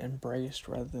becomes embraced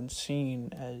rather than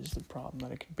seen as the problem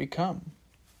that it can become.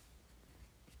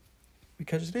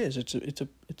 Because it is. It's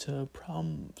a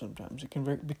problem sometimes. It can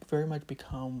very much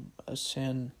become a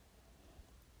sin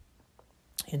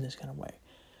in this kind of way.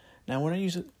 Now, when I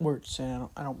use the word sin,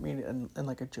 I don't mean it in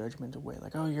like a judgmental way,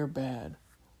 like, oh, you're bad.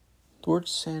 The word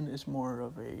sin is more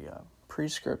of a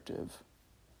prescriptive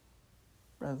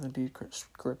rather than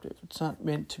descriptive. It's not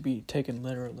meant to be taken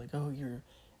literally, like, oh, you're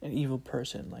an evil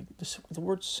person. Like, the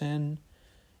word sin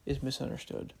is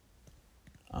misunderstood.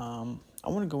 I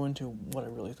want to go into what I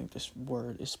really think this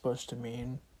word is supposed to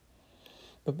mean.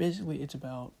 But basically, it's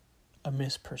about a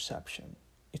misperception.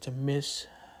 It's a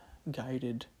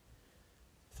misguided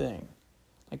thing.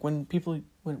 Like, when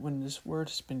this word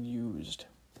has been used,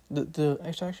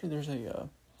 actually there's a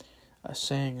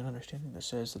saying and understanding that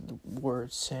says that the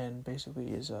word sin basically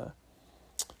is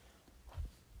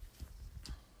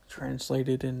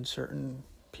translated in certain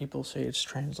people say it's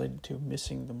translated to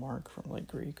missing the mark from like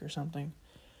Greek or something.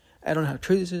 I don't know how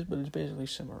true this is, but it's basically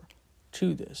similar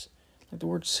to this. Like, the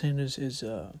word sin is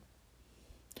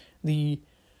the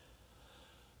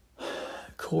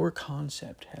core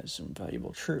concept has some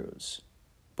valuable truths,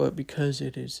 but because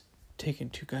it is taken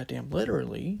too goddamn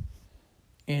literally,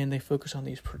 and they focus on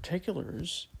these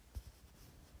particulars,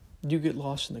 you get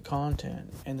lost in the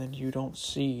content, and then you don't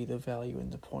see the value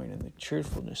and the point and the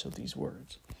truthfulness of these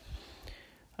words.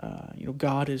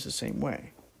 God is the same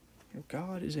way.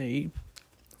 God is a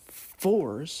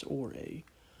force, or the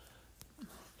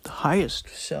highest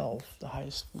self, the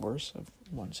highest force of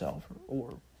oneself,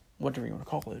 or whatever you want to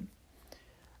call it,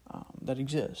 that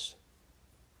exists.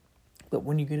 But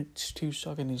when you get too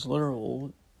stuck in these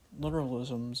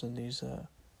literalisms and these, I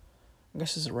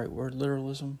guess is the right word,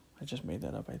 literalism. I just made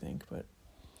that up, I think. But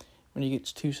when you get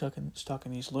too stuck in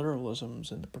these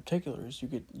literalisms and the particulars,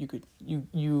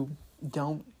 you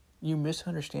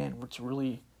misunderstand what's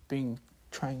really being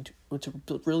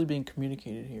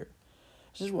communicated here.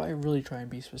 This is why I really try and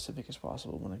be specific as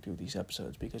possible when I do these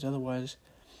episodes, because otherwise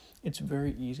it's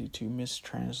very easy to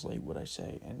mistranslate what I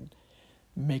say and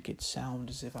make it sound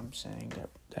as if I'm saying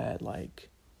that like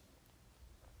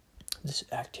this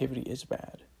activity is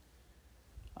bad.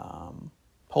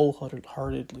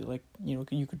 Wholeheartedly, like, you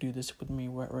could do this with me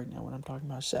right now when I'm talking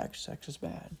about sex. Sex is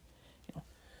bad,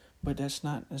 but that's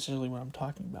not necessarily what I'm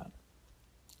talking about.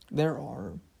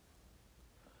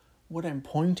 What I'm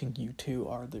pointing you to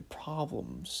are the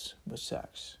problems with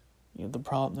sex.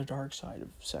 The dark side of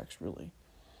sex, really.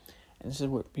 And this is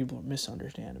what people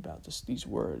misunderstand about these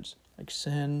words. Like,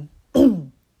 sin,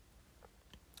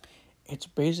 it's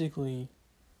basically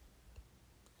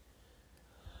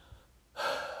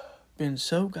been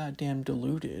so goddamn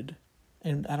diluted,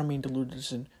 and I don't mean diluted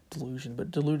as in delusion,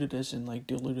 but diluted as in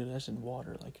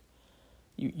water. Like,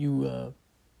 you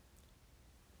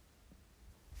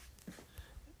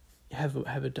have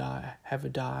a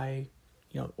dye,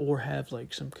 or have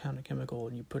like some kind of chemical,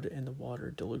 and you put it in the water,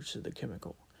 it dilutes the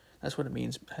chemical. That's what it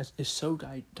means. Is so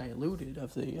diluted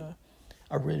of the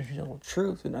original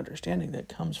truth and understanding that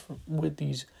comes with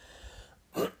these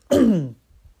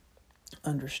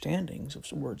understandings of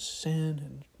the word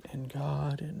sin and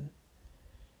God and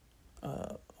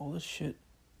all this shit.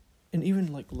 and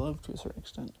even like love to a certain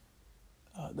extent,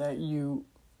 that you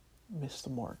miss the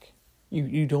mark.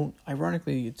 You don't,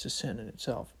 ironically, it's a sin in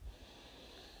itself.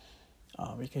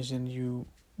 Because then you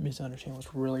misunderstand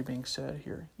what's really being said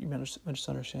here. You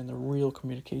misunderstand the real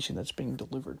communication that's being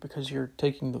delivered, because you're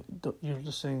taking you're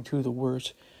listening to the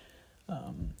words,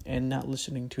 and not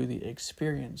listening to the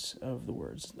experience of the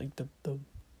words. Like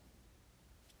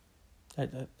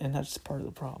and that's part of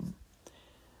the problem.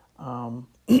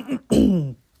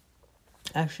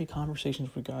 Actually,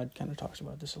 Conversations with God kind of talks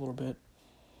about this a little bit,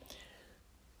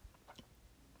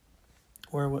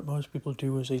 where what most people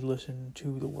do is they listen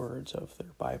to the words of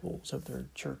their Bibles, of their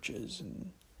churches,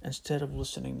 and instead of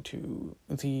listening to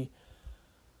the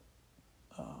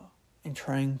and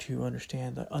trying to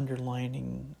understand the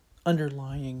underlying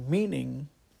meaning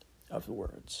of the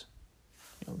words.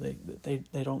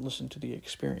 They don't listen to the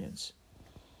experience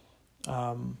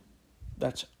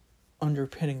that's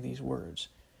underpinning these words.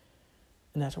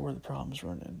 And that's where the problems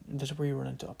run in. And that's where you run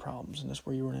into problems. And that's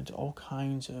where you run into all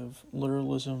kinds of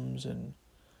literalisms and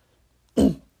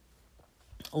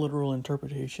literal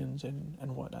interpretations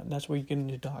and whatnot. And that's where you get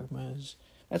into dogmas.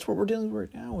 That's what we're dealing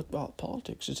with right now with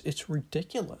politics. It's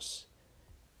ridiculous.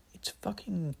 It's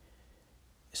fucking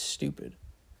stupid.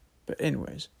 But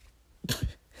anyways.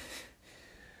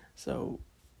 So,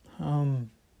 when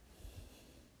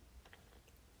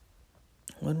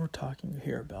we're talking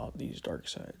here about these dark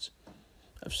sides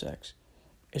of sex,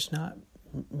 it's not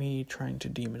me trying to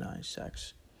demonize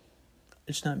sex.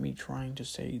 It's not me trying to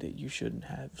say that you shouldn't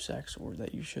have sex or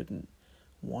that you shouldn't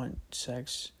want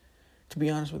sex. To be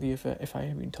honest with you, if I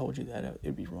hadn't told you that,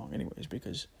 it'd be wrong anyways,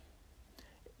 because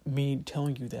me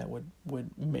telling you that would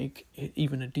make it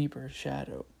even a deeper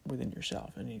shadow within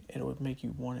yourself, and it would make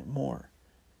you want it more.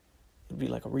 It'd be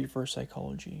like a reverse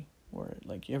psychology, where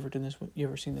like you ever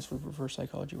seen this with reverse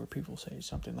psychology, where people say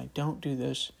something like, "Don't do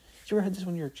this." You ever had this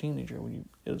when you're a teenager?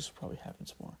 This probably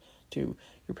happens more too.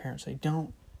 Your parents say,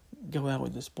 "Don't go out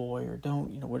with this boy," or "Don't,"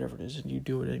 whatever it is, and you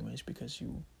do it anyways because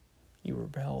you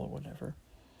rebel or whatever.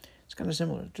 It's kind of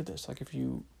similar to this. Like if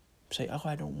you say, "Oh,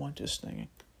 I don't want this thing.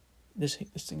 This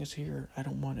thing is here. I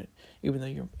don't want it," even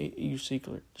though you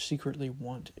secretly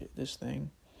want this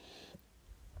thing.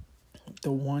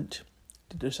 The want,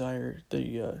 the desire,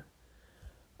 the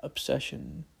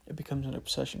obsession. It becomes an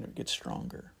obsession. It gets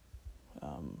stronger.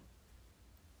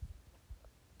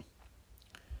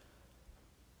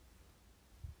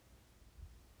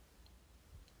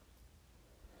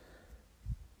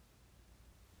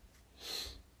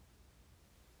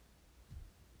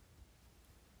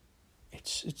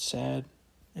 It's sad.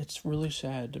 It's really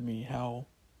sad to me how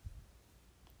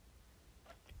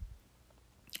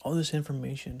all this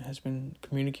information has been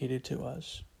communicated to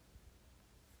us,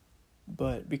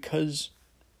 but because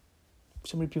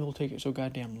so many people take it so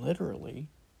goddamn literally,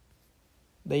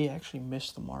 they actually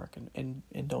miss the mark and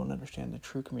don't understand the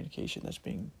true communication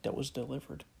that was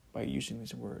delivered by using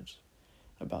these words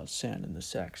about sin and the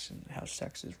sex and how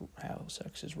sex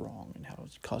is wrong and how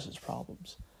it causes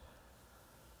problems.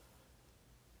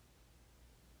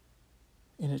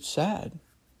 And it's sad.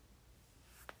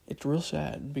 It's real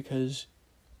sad because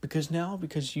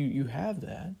you have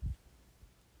that,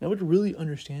 nobody really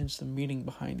understands the meaning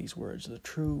behind these words, the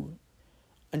true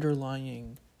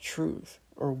underlying truth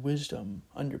or wisdom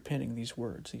underpinning these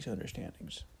words, these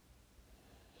understandings.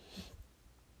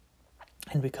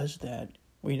 And because of that,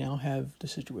 we now have the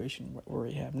situation where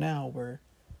we have now, where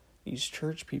these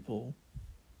church people,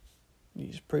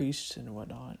 these priests and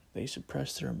whatnot, they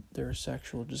suppress their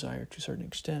sexual desire to such an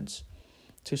extent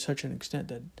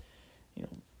that,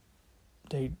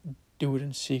 they do it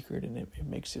in secret, and it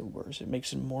makes it worse. It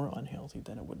makes it more unhealthy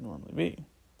than it would normally be,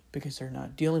 because they're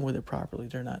not dealing with it properly.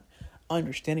 They're not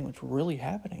understanding what's really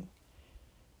happening.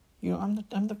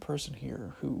 I'm the person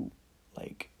here who,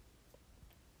 like,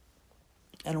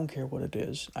 I don't care what it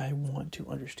is. I want to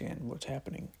understand what's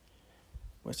happening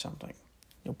with something.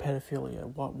 Pedophilia.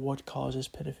 What causes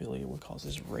pedophilia? What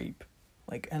causes rape?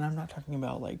 Like, and I'm not talking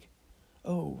about like,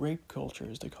 oh, rape culture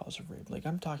is the cause of rape. Like,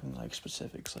 I'm talking like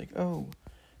specifics. Like, oh,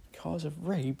 the cause of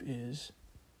rape is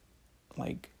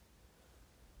like,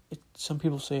 some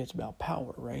people say it's about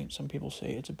power, right? Some people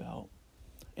say it's about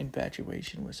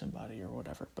infatuation with somebody or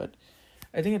whatever. But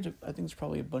I think it's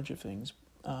probably a bunch of things.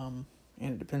 And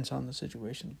it depends on the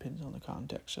situation, depends on the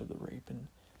context of the rape and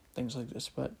things like this.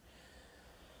 But,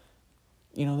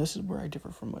 this is where I differ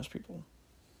from most people.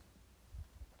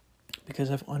 Because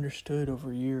I've understood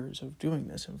over years of doing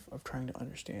this, of trying to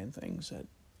understand things, that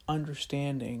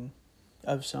understanding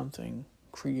of something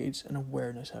creates an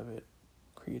awareness of it,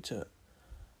 creates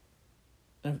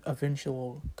an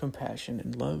eventual compassion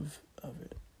and love of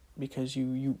it, because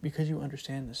you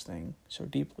understand this thing so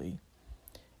deeply,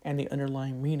 and the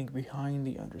underlying meaning behind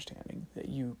the understanding, that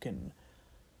you can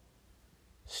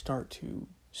start to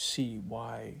see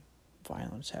why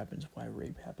violence happens, why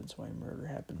rape happens, why murder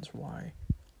happens, why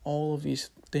all of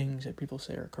these things that people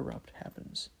say are corrupt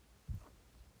happens.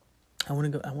 I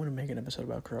want to make an episode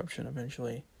about corruption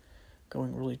eventually,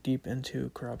 going really deep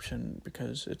into corruption,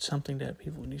 because it's something that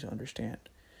people need to understand.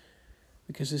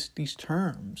 Because these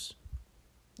terms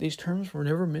were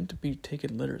never meant to be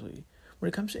taken literally. When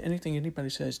it comes to anything anybody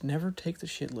says, never take the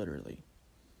shit literally.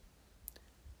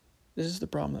 This is the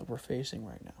problem that we're facing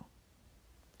right now.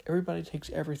 Everybody takes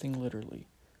everything literally.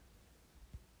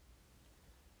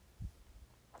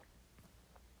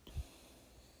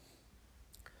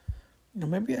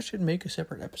 Maybe I should make a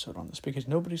separate episode on this, because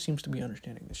nobody seems to be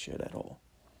understanding this shit at all.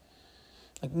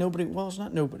 Like nobody, well, it's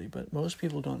not nobody, but most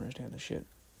people don't understand this shit.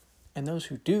 And those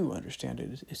who do understand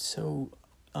it, it's so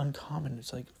uncommon.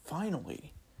 It's like,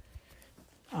 finally.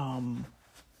 And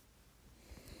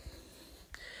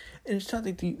it's not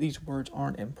that these words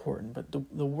aren't important, but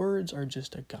the words are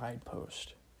just a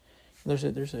guidepost. There's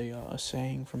a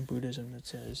saying from Buddhism that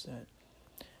says that,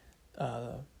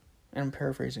 and I'm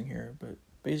paraphrasing here, but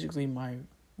basically my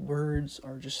words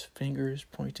are just fingers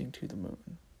pointing to the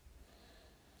moon.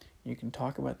 You can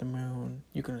talk about the moon,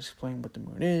 you can explain what the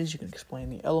moon is, you can explain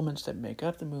the elements that make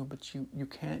up the moon, but you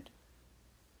can't,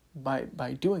 by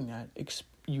doing that,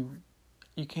 you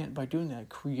can't, by doing that,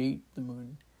 create the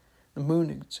moon. The moon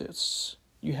exists.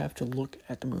 You have to look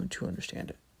at the moon to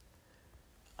understand it.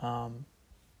 But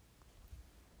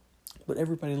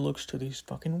everybody looks to these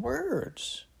fucking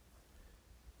words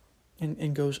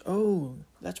and goes, oh,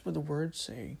 that's what the words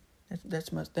say.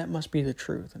 That must be the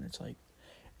truth. And it's like,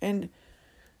 and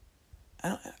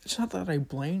it's not that I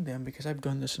blame them, because I've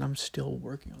done this and I'm still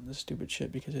working on this stupid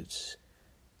shit, because it's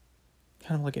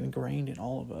kind of like ingrained in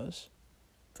all of us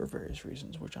for various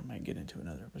reasons, which I might get into in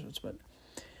other episodes. But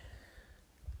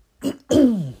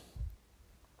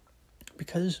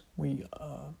because we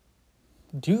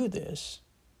do this,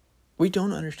 we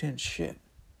don't understand shit.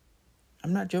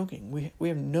 I'm not joking. We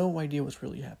have no idea what's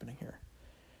really happening here.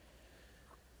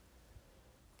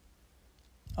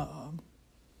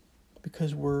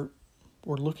 Because we're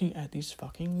looking at these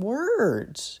fucking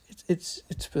words. It's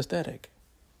pathetic.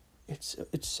 It's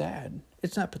sad.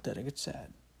 It's not pathetic. It's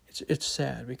sad. It's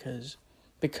sad because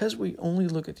we only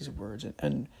look at these words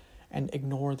and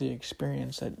ignore the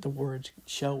experience that the words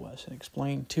show us and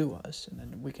explain to us, and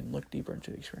then we can look deeper into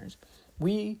the experience.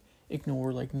 We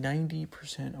ignore like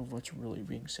 90% of what's really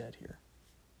being said here.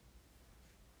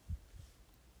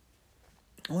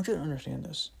 I want you to understand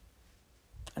this.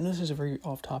 I know this is a very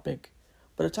off topic,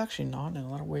 but it's actually not in a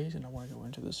lot of ways, and I want to go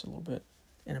into this a little bit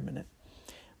in a minute.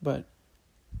 But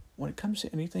when it comes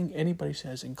to anything anybody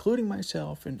says, including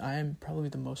myself, and I am probably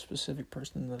the most specific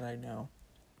person that I know,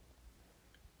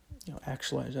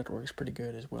 actualize that works pretty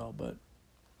good as well, but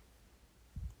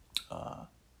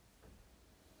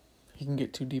you can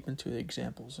get too deep into the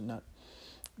examples and not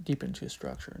deep into the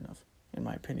structure enough, in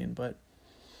my opinion. But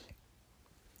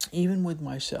even with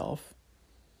myself,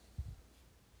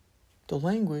 the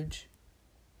language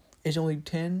is only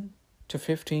 10 to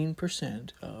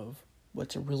 15% of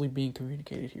what's really being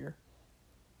communicated here.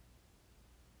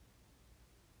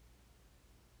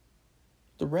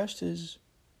 The rest is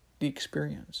the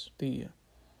experience, the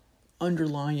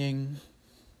underlying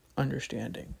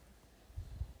understanding.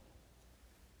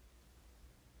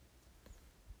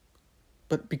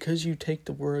 But because you take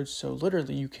the words so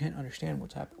literally, you can't understand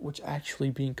what's actually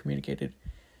being communicated.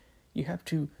 You have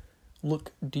to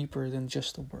look deeper than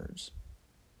just the words.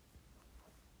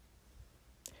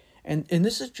 And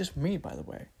this is just me, by the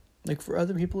way. Like, for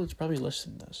other people, it's probably less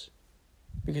than this,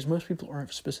 because most people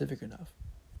aren't specific enough.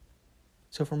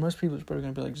 So for most people, it's probably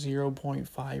going to be like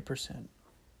 0.5%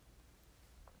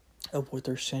 of what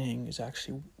they're saying is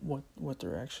actually what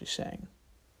they're actually saying.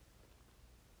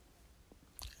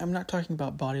 I'm not talking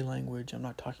about body language. I'm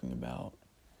not talking about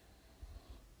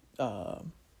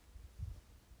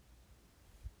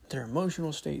their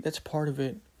emotional state. That's part of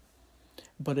it,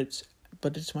 but it's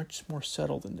much more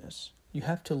subtle than this. You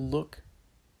have to look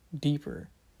deeper,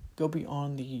 go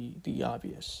beyond the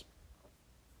obvious.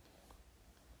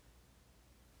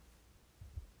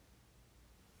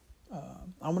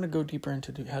 I want to go deeper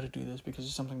into how to do this, because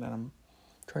it's something that I'm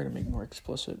trying to make more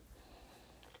explicit.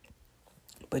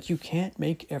 But you can't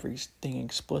make everything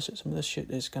explicit. Some of this shit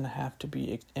is going to have to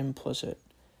be implicit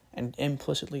and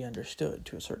implicitly understood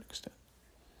to a certain extent.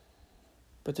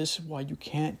 But this is why you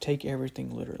can't take everything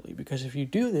literally, because if you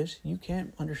do this, you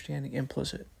can't understand the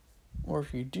implicit. Or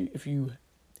if you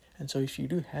And so if you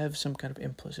do have some kind of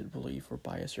implicit belief or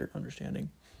bias or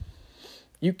understanding,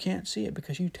 you can't see it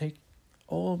because you take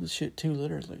all of the shit too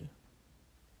literally.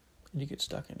 And you get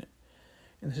stuck in it.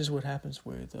 And this is what happens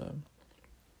with,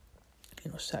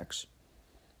 sex.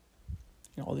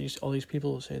 All these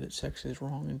people who say that sex is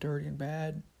wrong and dirty and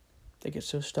bad, they get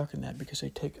so stuck in that because they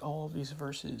take all of these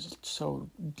verses so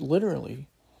literally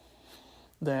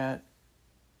that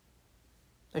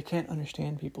they can't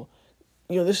understand people.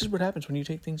 This is what happens when you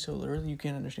take things so literally, you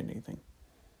can't understand anything.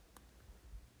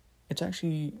 It's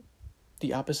actually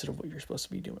the opposite of what you're supposed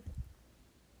to be doing.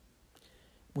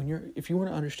 If you want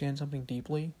to understand something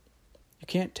deeply, you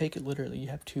can't take it literally. You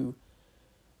have to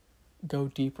go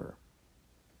deeper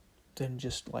than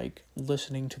just like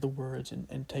listening to the words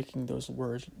and taking those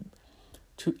words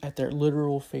at their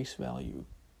literal face value.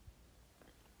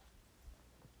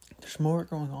 There's more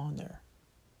going on there.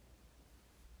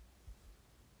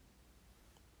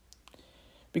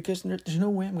 Because there's no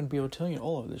way I'm going to be able to tell you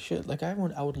all of this shit. Like I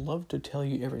would love to tell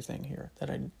you everything here that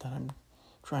I'm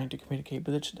trying to communicate,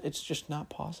 but it's just not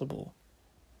possible.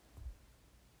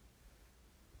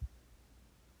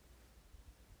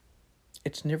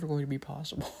 It's never going to be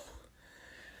possible.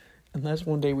 Unless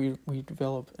one day we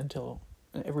develop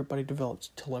everybody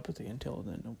develops telepathy. Until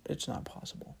then, it's not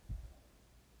possible.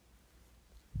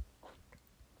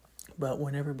 But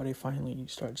when everybody finally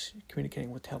starts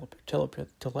communicating with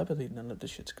telepathy, none of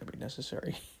this shit's going to be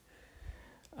necessary.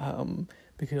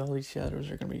 Because all these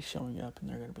shadows are going to be showing up, and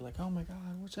they're going to be like, oh my God,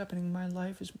 what's happening? My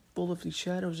life is full of these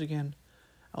shadows again.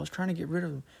 I was trying to get rid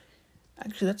of them.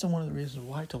 Actually, that's one of the reasons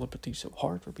why telepathy is so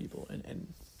hard for people,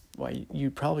 and why you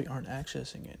probably aren't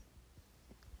accessing it.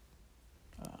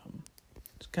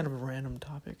 It's kind of a random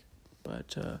topic, but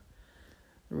the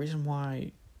reason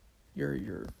why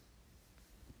you're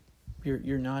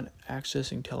not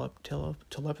accessing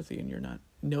telepathy and you're not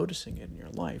noticing it in your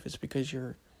life is because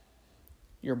you're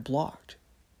blocked.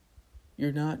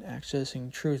 You're not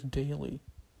accessing truth daily.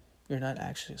 You're not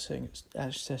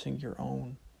accessing your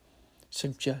own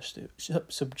subjective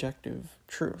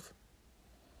truth.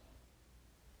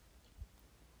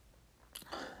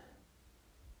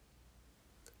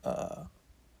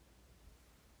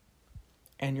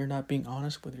 And you're not being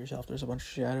honest with yourself. There's a bunch of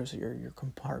shadows that you're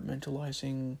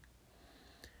compartmentalizing.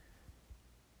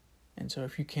 And so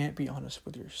if you can't be honest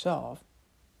with yourself,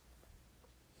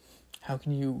 how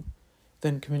can you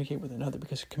then communicate with another?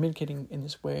 Because communicating in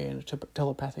this way, in a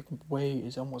telepathic way,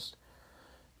 is almost...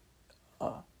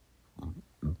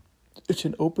 it's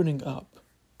an opening up.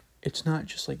 It's not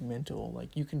just like mental.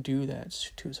 Like you can do that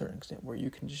to a certain extent where you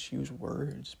can just use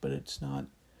words, but it's not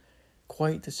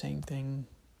quite the same thing.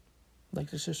 Like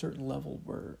there's a certain level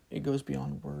where it goes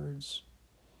beyond words,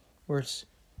 where it's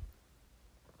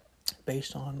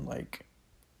based on like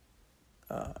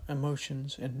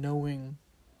emotions and knowing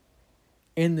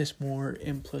in this more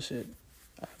implicit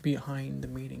behind the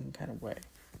meaning kind of way.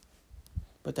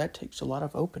 But that takes a lot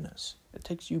of openness. It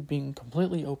takes you being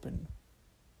completely open.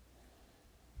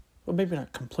 Well, maybe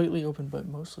not completely open, but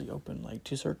mostly open, like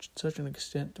to such an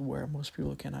extent to where most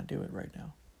people cannot do it right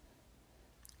now.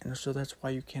 And so that's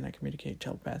why you cannot communicate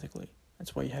telepathically.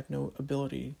 That's why you have no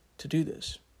ability to do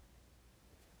this.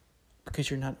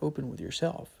 Because you're not open with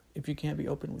yourself. If you can't be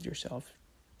open with yourself,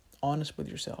 honest with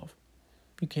yourself,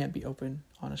 you can't be open,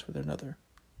 honest with another.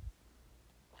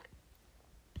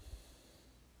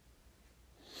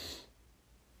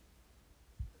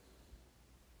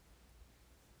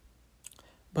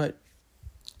 But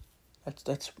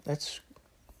that's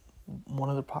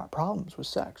one of the problems with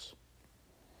sex.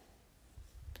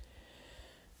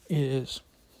 Is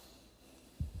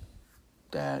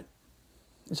that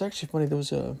it's actually funny.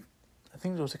 I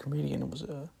think there was a comedian.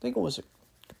 I think it was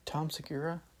Tom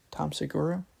Segura.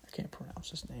 I can't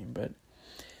pronounce his name, but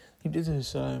he did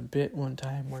this bit one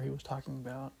time where he was talking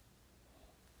about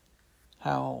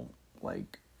how,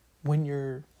 like, when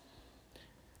you're,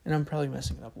 and I'm probably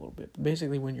messing it up a little bit, but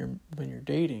basically when you're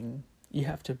dating, you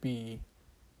have to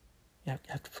kind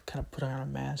of put on a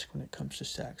mask when it comes to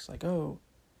sex. Like, oh,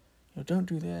 don't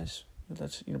do this.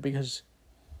 That's, because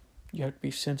you have to be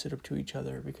sensitive to each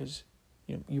other because,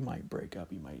 you might break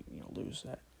up. You might, lose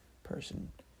that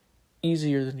person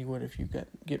easier than you would if you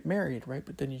get married, right?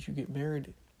 But then if you get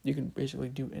married, you can basically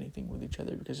do anything with each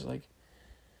other because, like,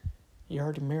 you're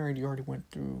already married. You already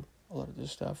went through a lot of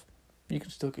this stuff. You can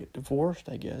still get divorced,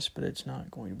 I guess, but it's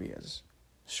not going to be as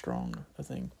strong a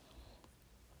thing.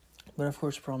 But of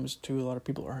course, the problem is too, a lot of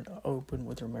people aren't open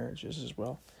with their marriages as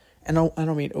well. And I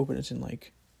don't mean open as in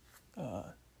like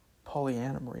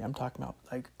polyamory. I'm talking about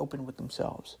like open with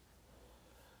themselves.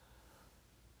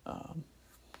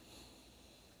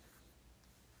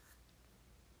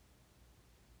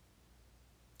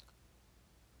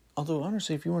 Although,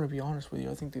 honestly, if you want to be honest with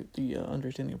you, I think that the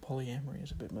understanding of polyamory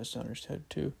is a bit misunderstood,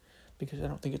 too. Because I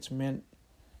don't think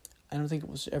it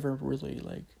was ever really,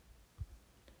 like...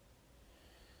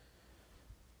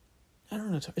 I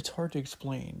don't know, it's hard to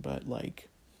explain, but, like...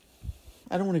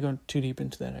 I don't want to go too deep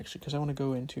into that, actually, because I want to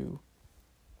go into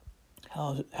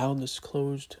how this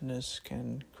closedness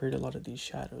can create a lot of these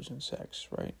shadows in sex,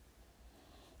 right?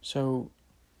 So,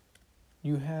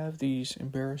 you have these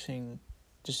embarrassing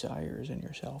desires in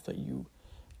yourself that you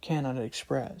cannot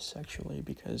express, actually,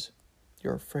 because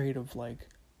you're afraid of, like,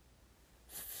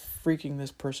 freaking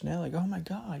this person out. Like, oh my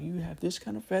God, you have this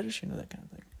kind of fetish, that kind of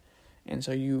thing. And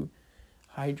so you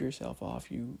hide yourself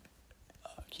off. You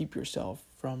keep yourself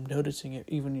from noticing it,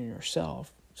 even in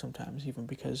yourself, sometimes, even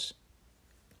because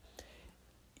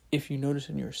if you notice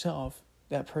in yourself,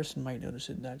 that person might notice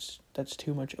it, and that's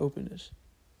too much openness.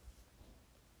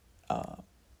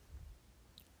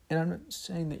 And I'm not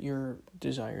saying that your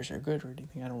desires are good or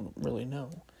anything. I don't really know.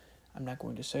 I'm not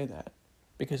going to say that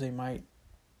because they might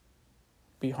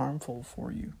be harmful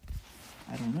for you.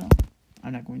 I don't know.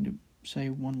 I'm not going to say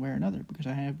one way or another because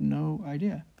I have no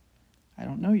idea. I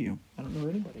don't know you. I don't know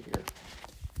anybody here,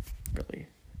 really.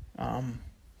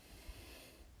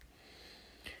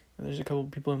 There's a couple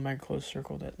of people in my close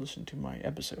circle that listen to my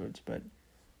episodes, but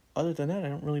other than that, I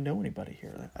don't really know anybody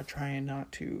here. I try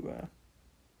not to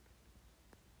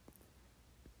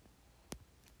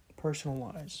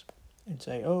personalize and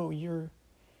say, oh, your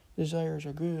desires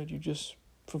are good, you just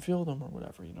fulfill them or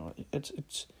whatever.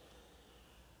 It's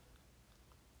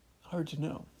hard to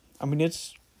know. I mean,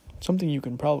 it's something you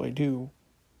can probably do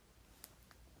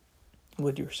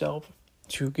with yourself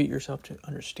to get yourself to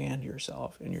understand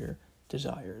yourself and your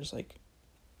desires, like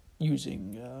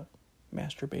using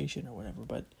masturbation or whatever.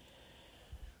 But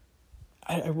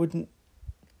I wouldn't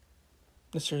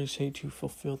necessarily say to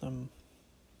fulfill them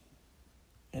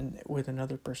and with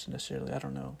another person necessarily. I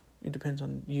don't know. It depends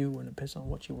on you, and it depends on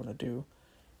what you want to do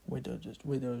with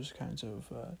those kinds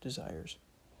of desires.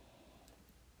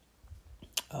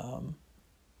 But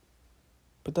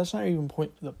that's not even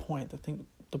the point. I think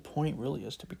the point really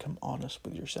is to become honest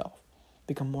with yourself.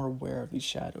 Become more aware of these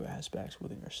shadow aspects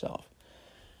within yourself.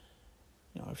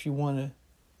 If you want to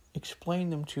explain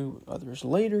them to others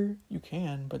later, you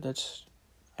can, but that's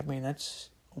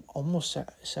almost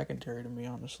secondary to me,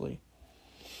 honestly.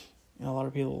 A lot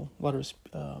of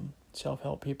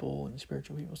self-help people and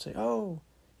spiritual people say, oh,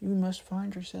 you must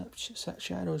find your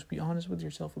shadows, be honest with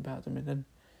yourself about them, and then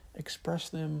express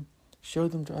them, show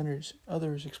them to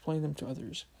others, explain them to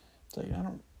others. It's like, I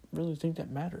don't really think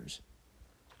that matters.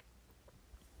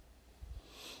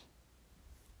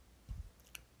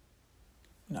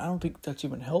 And I don't think that's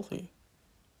even healthy.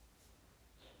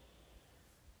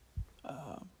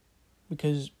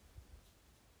 Because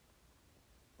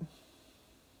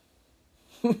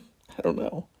I don't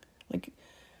know.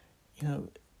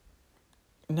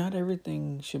 Not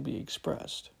everything should be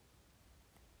expressed.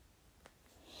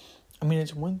 I mean,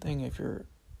 it's one thing if you're,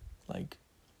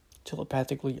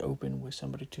 telepathically open with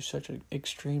somebody to such an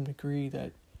extreme degree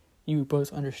that you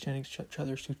both understand each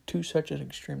other to such an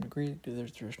extreme degree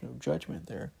that there's no judgment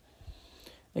there.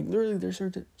 Literally, there's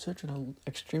such an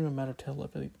extreme amount of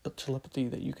telepathy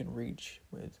that you can reach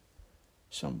with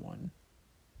someone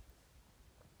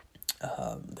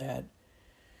that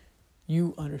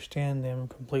you understand them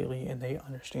completely and they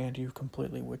understand you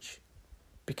completely, which,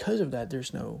 because of that,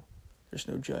 there's no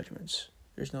judgments.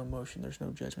 There's no emotion. There's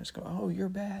no judgments. Go, oh, you're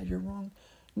bad. You're wrong.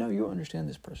 No, you understand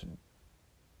this person.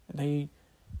 And they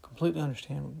completely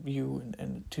understand you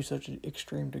and to such an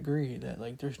extreme degree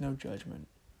that, there's no judgment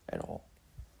at all.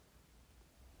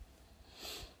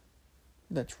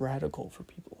 That's radical for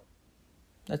people.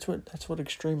 That's what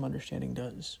extreme understanding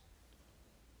does.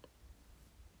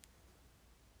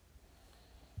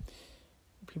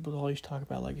 People always talk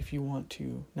about, if you want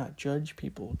to not judge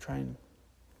people, try and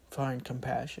find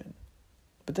compassion.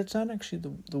 But that's not actually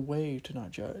the way to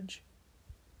not judge.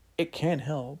 It can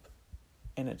help,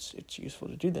 and it's useful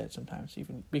to do that sometimes,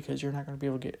 even because you're not going to be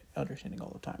able to get understanding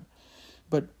all the time.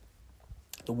 But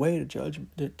the way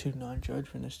to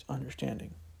non-judgment is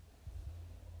understanding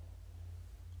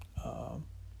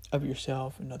of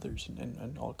yourself and others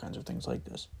and all kinds of things like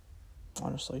this,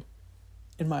 honestly.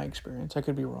 In my experience, I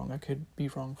could be wrong. I could be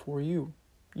wrong for you.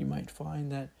 You might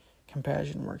find that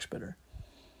compassion works better.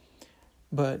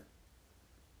 But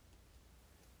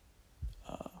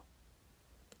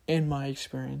in my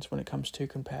experience, when it comes to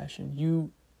compassion,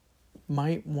 you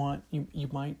might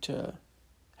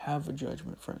have a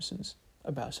judgment, for instance,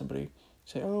 about somebody.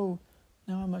 Say, oh,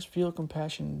 now I must feel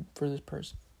compassion for this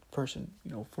person,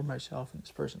 for myself and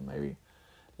this person. Maybe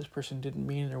this person didn't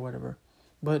mean it or whatever.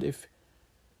 But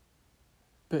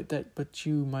but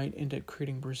you might end up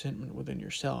creating resentment within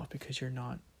yourself because you're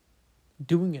not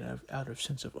doing it out of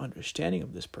sense of understanding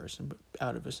of this person, but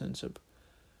out of a sense of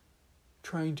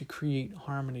trying to create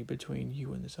harmony between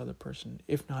you and this other person,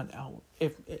 if not out,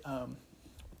 if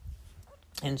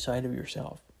inside of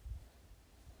yourself.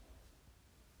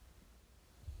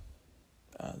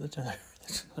 That's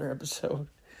another episode.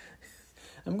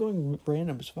 I'm going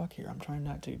random as fuck here. I'm trying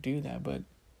not to do that, but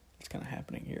it's kind of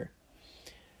happening here.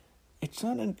 It's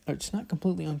not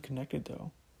completely unconnected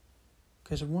though,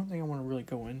 because one thing I want to really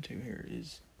go into here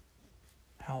is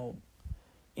how,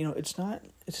 it's not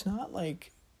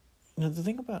like, the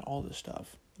thing about all this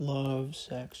stuff, love,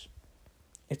 sex,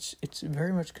 it's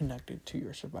very much connected to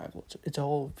your survival. It's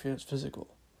all physical.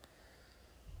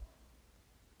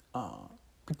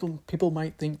 People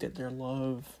might think that their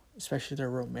love, especially their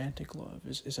romantic love,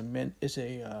 is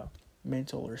a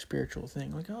mental or spiritual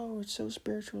thing. Like, oh, it's so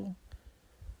spiritual.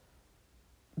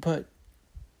 But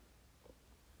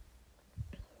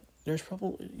there's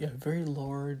probably a very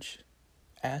large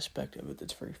aspect of it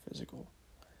that's very physical.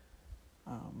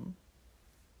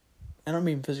 I don't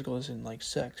mean physical as in like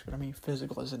sex, but I mean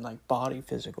physical as in like body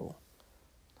physical,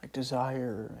 like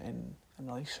desire and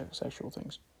like sexual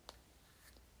things.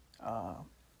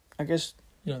 I guess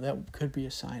that could be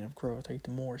a sign of growth. Like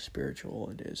the more spiritual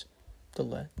it is,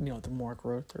 the more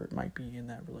growth there might be in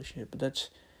that relationship. But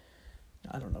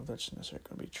I don't know if that's necessarily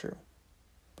going to be true.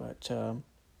 But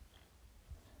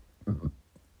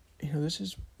this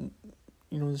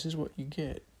is what you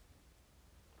get.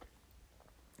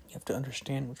 You have to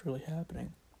understand what's really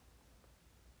happening.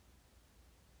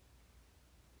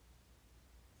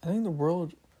 I think the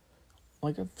world,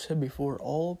 like I've said before,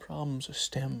 all problems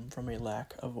stem from a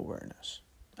lack of awareness.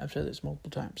 I've said this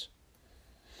multiple times.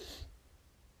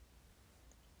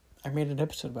 I made an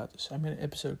episode about this. I made an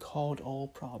episode called All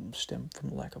Problems Stem from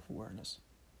a Lack of Awareness.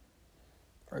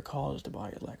 Or caused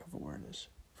by a lack of awareness.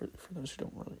 For those who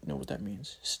don't really know what that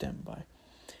means, stem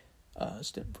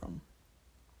from.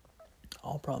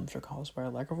 All problems are caused by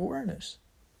a lack of awareness.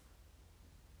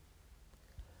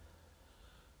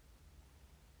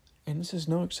 And this is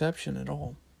no exception at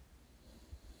all.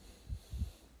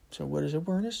 So what is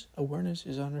awareness? Awareness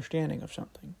is understanding of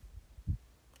something.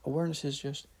 Awareness is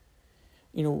just,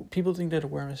 people think that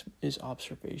awareness is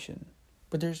observation.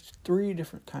 But there's three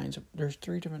different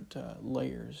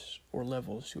layers or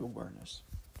levels to awareness.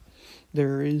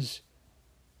 There is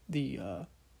the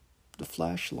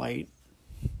flashlight,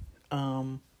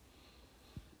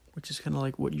 which is kind of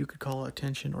like what you could call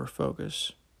attention or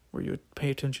focus, where you would pay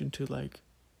attention to like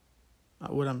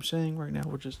what I'm saying right now,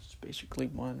 which is basically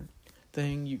one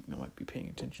thing. You might be paying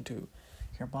attention to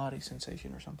your body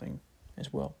sensation or something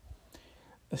as well.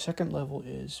 The second level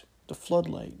is the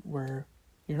floodlight, where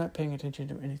you're not paying attention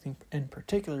to anything in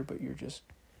particular, but you're just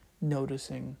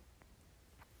noticing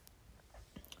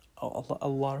a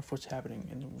lot of what's happening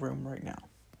in the room right now.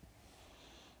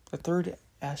 The third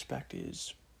aspect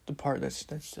is the part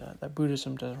that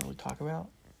Buddhism doesn't really talk about.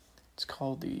 It's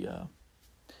called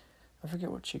I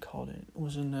forget what she called it. It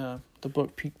was in the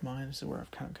book Peak Mind. This is where I'm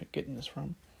kind of getting this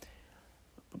from.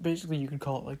 But basically, you could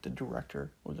call it like the director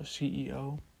or the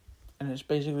CEO. And it's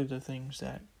basically the things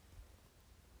that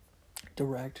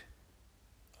direct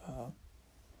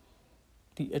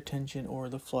the attention or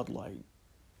the floodlight.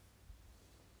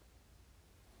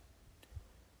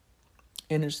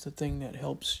 And it's the thing that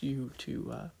helps you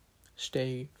to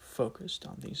stay focused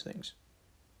on these things.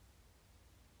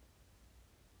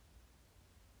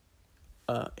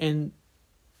 And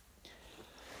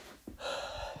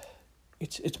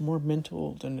it's more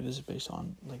mental than it is based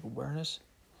on like awareness,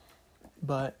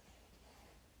 but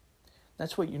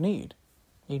that's what you need.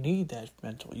 You need that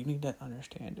mental. You need that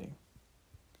understanding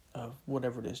of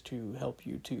whatever it is to help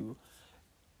you to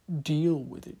deal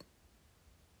with it.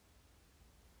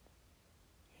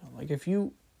 Like if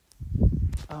you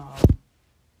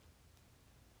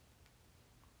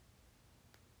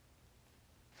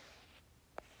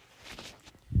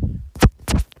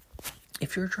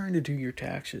if you're trying to do your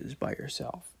taxes by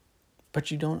yourself,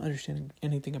 but you don't understand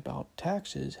anything about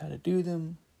taxes, how to do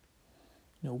them,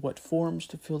 what forms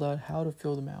to fill out, how to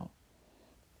fill them out,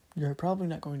 you're probably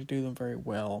not going to do them very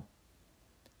well,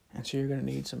 and so you're going to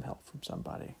need some help from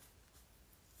somebody,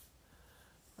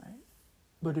 right?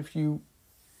 But if you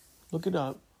look it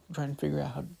up, try and figure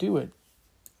out how to do it,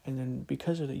 and then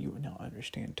because of that, you now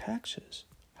understand taxes,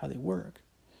 how they work.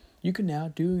 You can now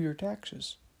do your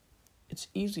taxes. It's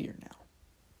easier now.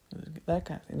 That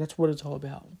kind of thing. That's what it's all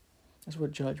about. That's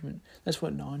what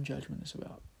non-judgment is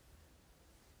about.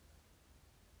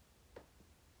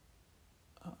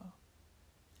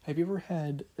 Have you ever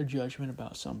had a judgment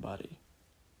about somebody?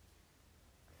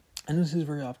 And this is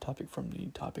very off topic from the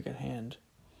topic at hand.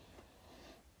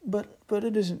 But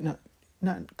it isn't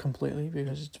not completely,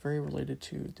 because it's very related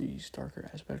to these darker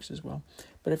aspects as well.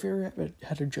 But if you ever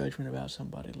had a judgment about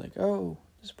somebody, like, oh,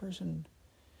 this person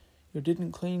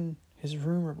didn't clean his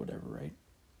room or whatever, right?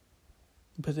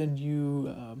 But then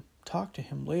you talk to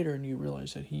him later and you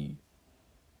realize that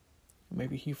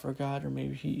maybe he forgot, or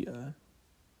maybe he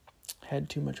had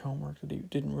too much homework that he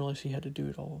didn't realize he had to do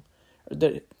it all, or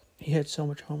that he had so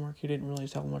much homework he didn't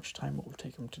realize how much time it would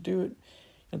take him to do it,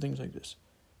 and things like this.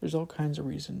 There's all kinds of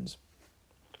reasons.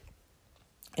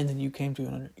 And then you came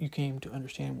to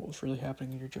understand what was really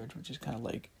happening in your judgment, just kind of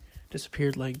like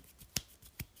disappeared like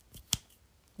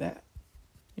that,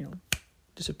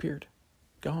 disappeared,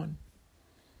 gone.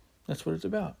 That's what it's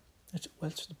about.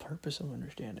 That's the purpose of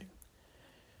understanding.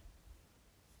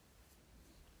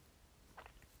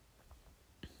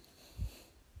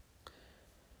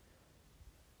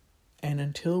 And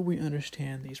until we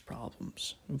understand these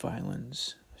problems,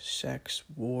 violence, sex,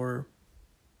 war,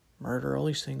 murder, all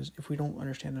these things, if we don't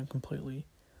understand them completely,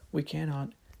 we cannot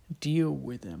deal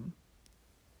with them.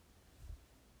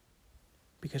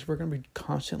 Because we're going to be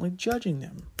constantly judging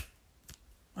them.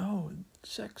 Oh,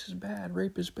 sex is bad,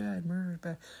 rape is bad, murder is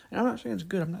bad. And I'm not saying it's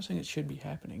good, I'm not saying it should be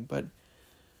happening, but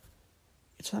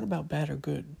it's not about bad or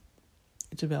good.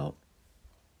 It's about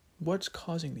what's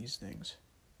causing these things.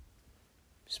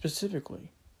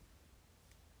 Specifically.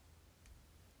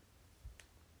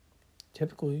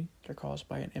 Typically, they're caused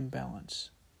by an imbalance.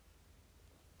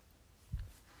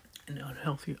 An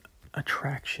unhealthy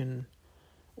attraction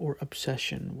or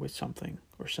obsession with something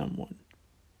or someone.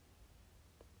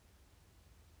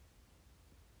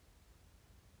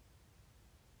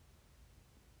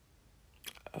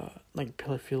 Like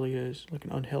pedophilia is like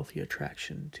an unhealthy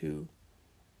attraction to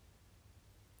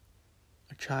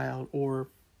a child, or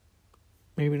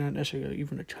maybe not necessarily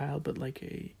even a child, but like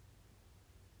a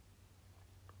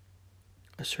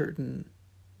certain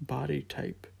body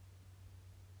type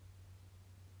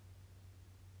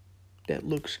that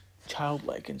looks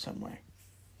childlike in some way.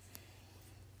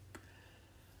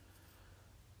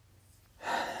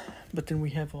 But then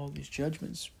we have all these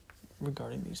judgments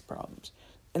regarding these problems.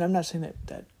 And I'm not saying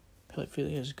that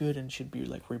pedophilia is good and should be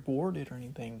like rewarded or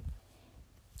anything.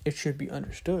 It should be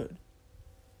understood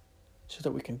so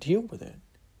that we can deal with it.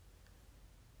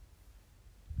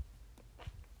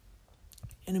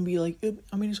 And it'd be like,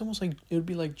 it's almost like, it would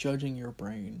be like judging your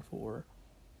brain for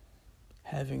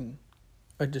having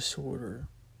a disorder,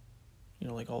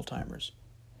 like Alzheimer's.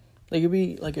 Like, it'd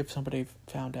be like if somebody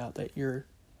found out that you're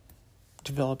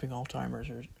developing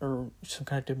Alzheimer's or some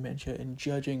kind of dementia and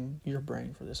judging your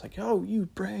brain for this. Like, oh, you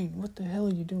brain, what the hell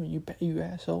are you doing, you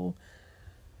asshole?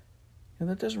 And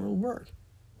that doesn't really work.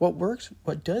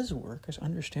 What does work is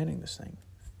understanding this thing,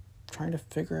 trying to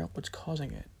figure out what's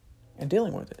causing it, and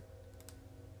dealing with it.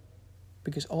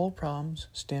 Because all problems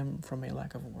stem from a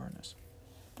lack of awareness.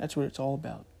 That's what it's all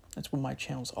about. That's what my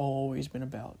channel's always been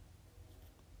about.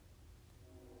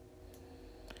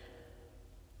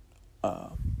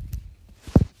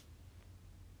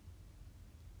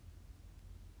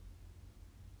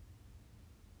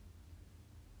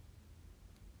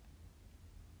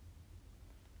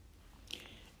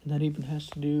 And that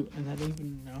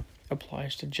even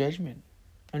applies to judgment.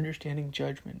 Understanding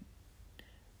judgment.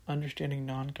 Understanding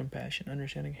non-compassion.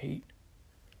 Understanding hate.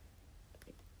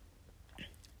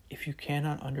 If you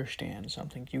cannot understand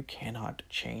something, you cannot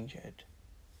change it.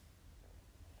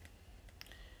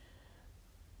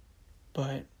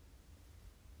 But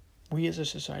we as a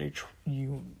society,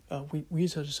 we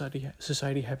as a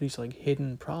society have these like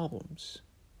hidden problems,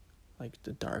 like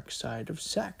the dark side of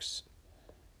sex,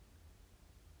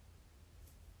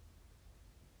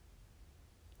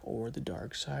 or the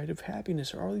dark side of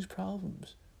happiness, or all these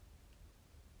problems,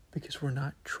 because we're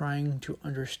not trying to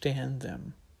understand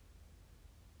them.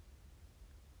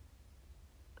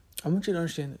 I want you to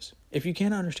understand this. If you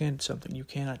can't understand something, you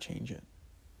cannot change it.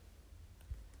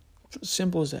 It's as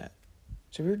simple as that.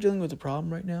 So if you're dealing with a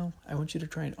problem right now, I want you to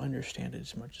try and understand it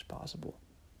as much as possible.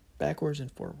 Backwards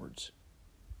and forwards.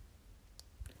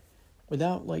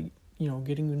 Without,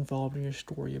 getting involved in your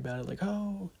story about it. Like,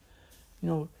 oh,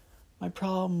 my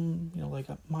problem,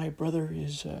 my brother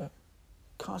is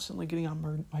constantly getting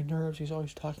on my nerves. He's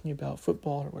always talking about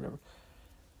football or whatever.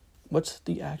 What's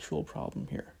the actual problem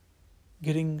here?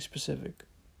 Getting specific.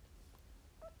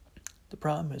 The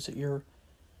problem is that your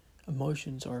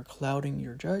emotions are clouding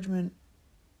your judgment.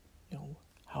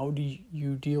 How do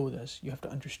you deal with this? You have to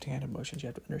understand emotions. You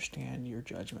have to understand your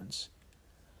judgments.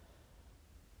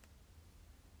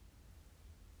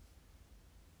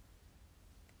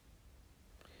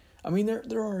 I mean,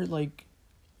 there are like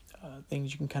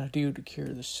things you can kind of do to cure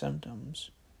the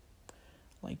symptoms.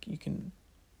 Like you can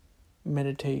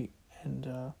meditate and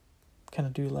kind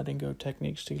of do letting go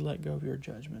techniques to let go of your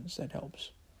judgments. That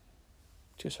helps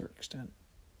to a certain extent.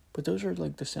 But those are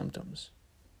like the symptoms.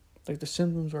 Like the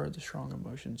symptoms are the strong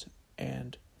emotions,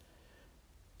 and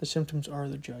the symptoms are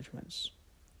the judgments.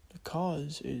 The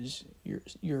cause is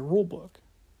your rule book.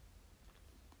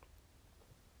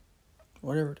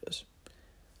 Whatever it is.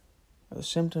 Now, the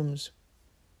symptoms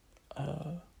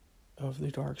of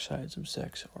the dark sides of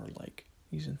sex are like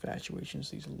these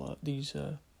infatuations, these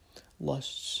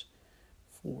lusts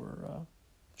for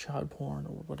child porn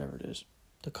or whatever it is.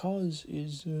 The cause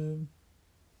is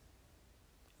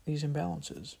these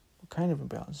imbalances. What kind of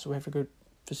imbalances? We have to go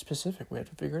specific. We have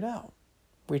to figure it out.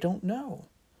 We don't know.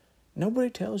 Nobody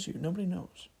tells you. Nobody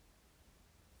knows.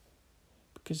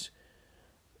 Because,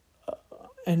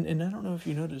 and I don't know if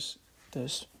you notice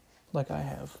this, like I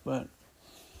have, but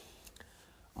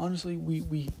honestly,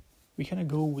 we kind of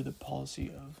go with a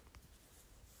policy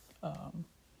of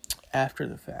after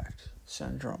the fact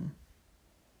syndrome.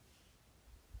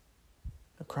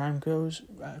 A crime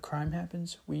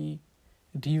happens, we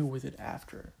deal with it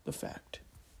after the fact.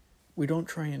 We don't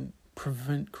try and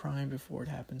prevent crime before it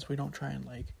happens. We don't try and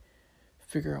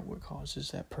figure out what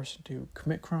causes that person to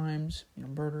commit crimes,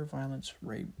 murder, violence,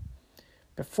 rape.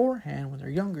 Beforehand, when they're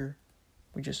younger,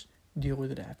 we just deal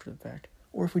with it after the fact.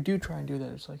 Or if we do try and do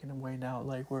that, it's in a way now,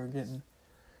 we're getting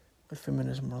with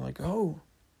feminism, we're like, oh,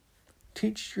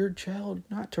 teach your child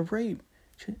not to rape.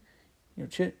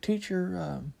 Teach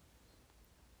your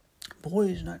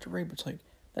boys not to rape. It's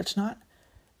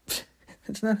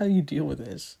that's not how you deal with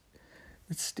this.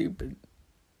 It's stupid.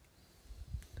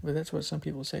 But that's what some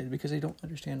people say, because they don't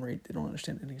understand rape. They don't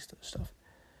understand any of this stuff.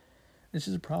 This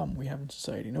is a problem we have in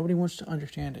society. Nobody wants to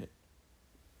understand it.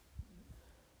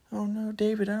 Oh no,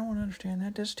 David, I don't want to understand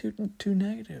that. That's too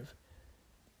negative.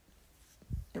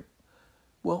 Yep.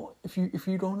 Well, if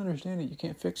you don't understand it, you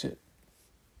can't fix it.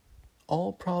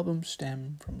 All problems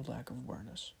stem from a lack of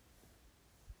awareness.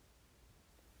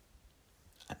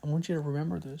 I want you to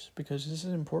remember this, because this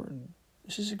is important.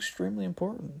 This is extremely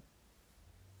important.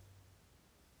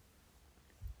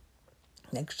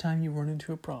 Next time you run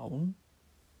into a problem,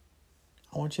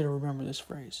 I want you to remember this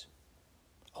phrase.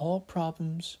 All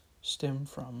problems stem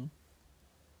from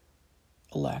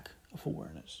a lack of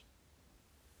awareness,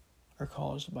 are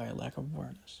caused by a lack of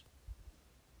awareness.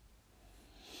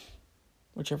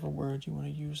 Whichever word you want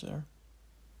to use there.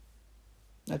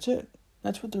 That's it.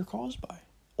 That's what they're caused by,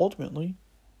 ultimately.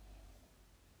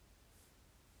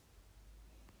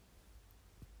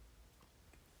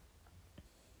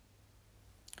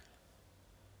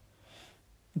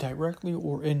 Directly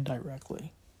or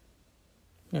indirectly.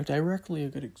 Directly, a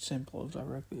good example of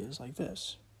directly is like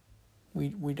this. We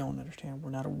don't understand. We're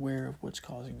not aware of what's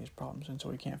causing these problems, and so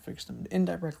we can't fix them.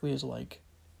 Indirectly is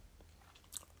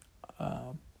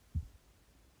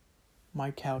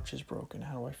my couch is broken.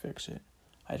 How do I fix it?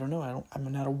 I don't know.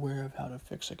 I'm not aware of how to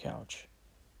fix a couch.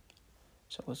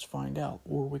 So let's find out.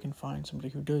 Or we can find somebody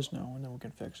who does know, and then we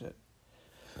can fix it.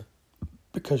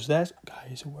 Because that guy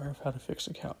is aware of how to fix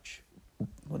a couch.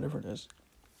 Whatever it is.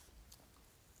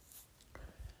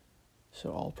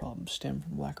 So all problems stem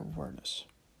from lack of awareness.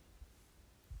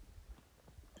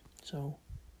 So,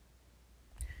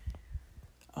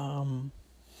 I'm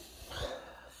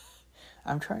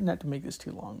trying not to make this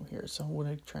too long here, so I'm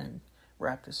going to try and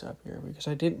wrap this up here, because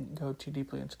I didn't go too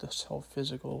deeply into this whole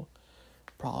physical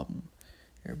problem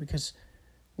here, because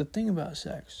the thing about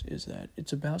sex is that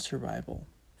it's about survival.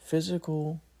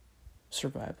 Physical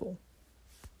survival.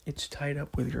 It's tied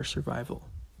up with your survival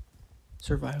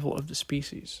of the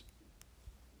species.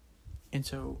 And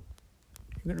so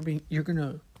you're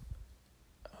gonna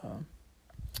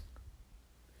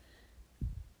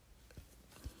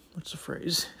what's the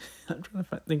phrase? I'm trying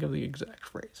to think of the exact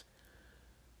phrase.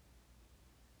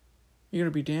 You're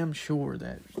gonna be damn sure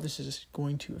that this is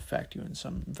going to affect you in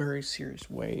some very serious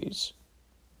ways.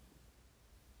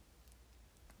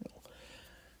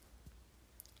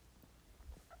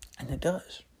 And it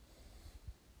does.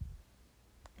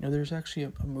 There's actually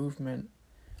a movement.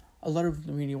 A lot of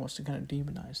the media wants to kind of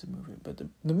demonize the movement, but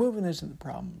the movement isn't the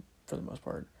problem for the most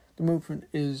part. The movement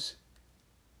is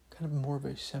kind of more of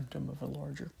a symptom of a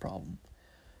larger problem.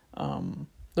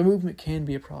 The movement can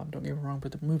be a problem, don't get me wrong,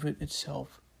 but the movement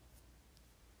itself,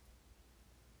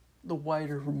 the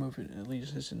wider movement at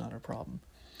least, is not a problem.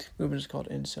 The movement is called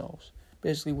incels.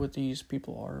 Basically what these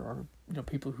people are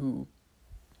people who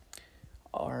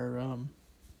are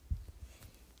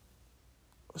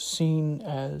seen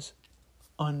as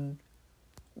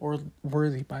or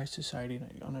worthy by society,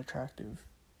 unattractive.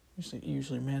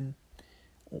 Usually men,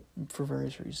 for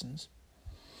various reasons.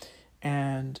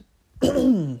 And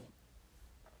this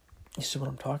is what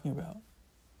I'm talking about.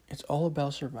 It's all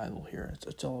about survival here.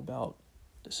 It's all about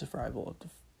the survival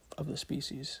of the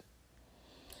species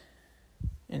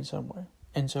in some way.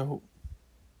 And so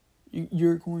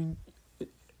you're going.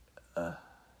 You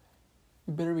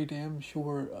better be damn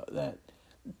sure that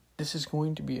this is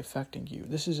going to be affecting you.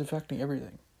 This is affecting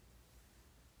everything.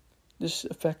 This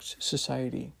affects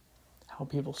society, how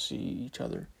people see each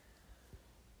other.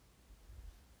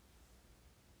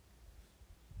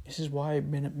 This is why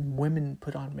women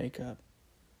put on makeup.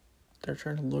 They're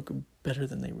trying to look better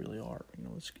than they really are. You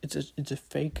know, it's a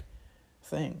fake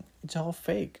thing. It's all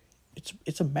fake.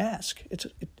 It's a mask.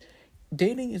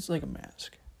 Dating is like a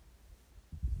mask.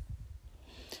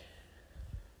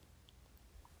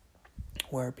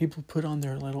 Where people put on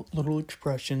their little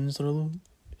expressions, little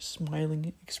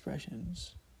smiling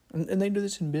expressions. And they do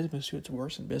this in business too. It's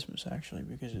worse in business, actually,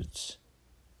 because it's,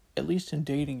 at least in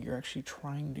dating, you're actually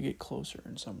trying to get closer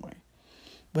in some way.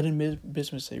 But in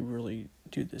business, they really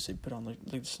do this. They put on like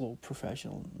this little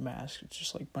professional mask. It's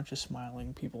just like a bunch of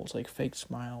smiling people. It's like fake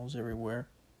smiles everywhere.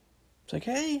 It's like,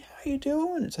 hey, how you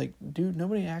doing? It's like, dude,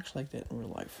 nobody acts like that in real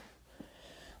life.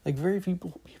 Like, very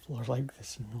people are like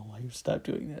this in real life. Stop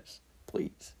doing this.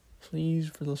 Please,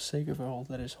 for the sake of all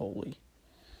that is holy,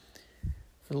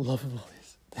 for the love of all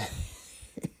this.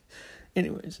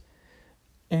 Anyways,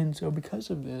 and so because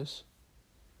of this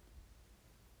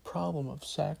problem of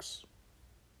sex,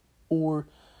 or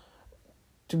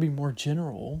to be more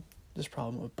general, this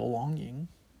problem of belonging,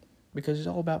 because it's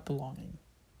all about belonging.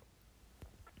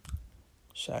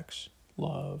 Sex,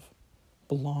 love,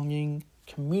 belonging,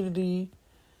 community.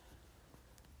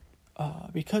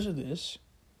 Because of this,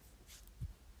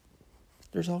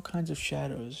 there's all kinds of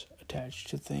shadows attached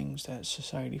to things that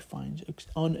society finds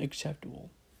unacceptable,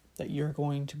 that you're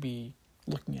going to be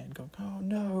looking at and going, oh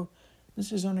no,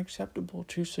 this is unacceptable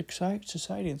to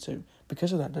society. And so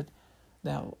because of that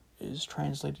is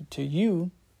translated to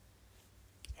you,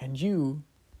 and you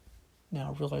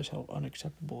now realize how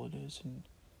unacceptable it is, and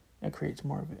it creates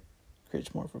more of it. It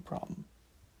creates more of a problem.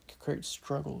 It creates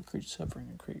struggle, it creates suffering,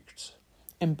 it creates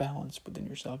imbalance within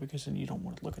yourself, because then you don't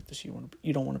want to look at this. You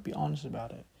don't want to be honest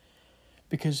about it,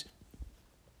 because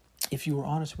if you were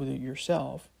honest with it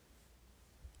yourself,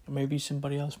 maybe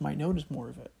somebody else might notice more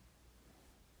of it.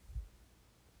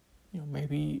 You know,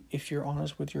 maybe if you're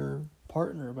honest with your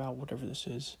partner about whatever this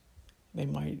is, they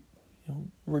might,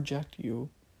 reject you.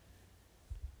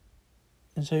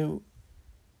 And so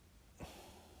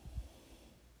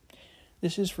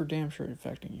this is for damn sure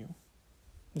affecting you.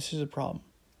 This is a problem.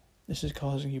 This is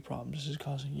causing you problems. This is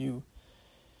causing you.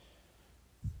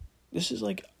 This is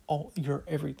like all your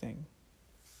everything.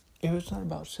 If it's not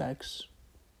about sex,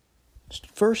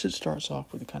 first it starts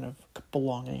off with a kind of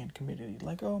belonging and community.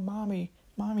 Like, oh, mommy.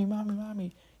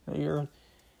 You're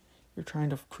trying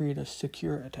to create a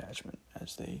secure attachment,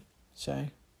 as they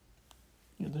say.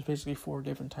 There's basically 4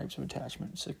 different types of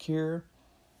attachment: secure,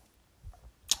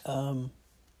 avoidant,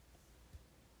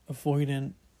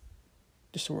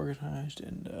 disorganized,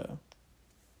 and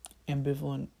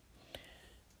ambivalent,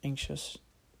 anxious.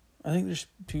 I think there's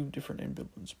 2 different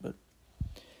ambivalents,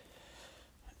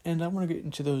 and I want to get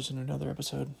into those in another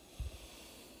episode.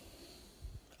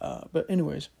 But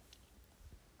anyways,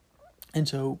 and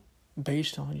so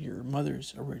based on your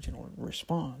mother's original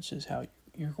response is how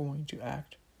you're going to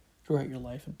act throughout your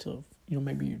life until,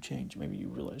 maybe you change, maybe you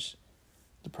realize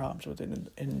the problems with it,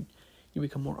 and you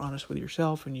become more honest with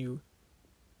yourself, and you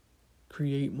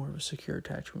create more of a secure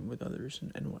attachment with others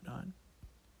and whatnot.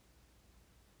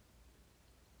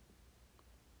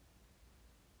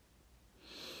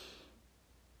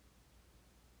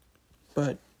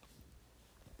 But,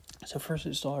 so first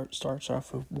it starts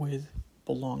off with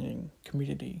belonging,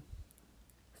 community,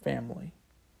 family,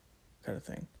 kind of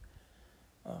thing.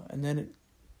 And then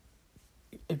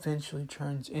it eventually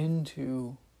turns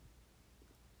into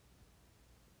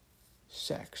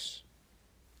sex.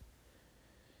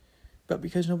 But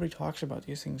because nobody talks about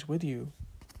these things with you,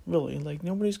 really, like,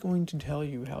 nobody's going to tell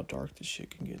you how dark this shit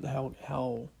can get,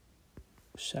 how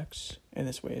sex in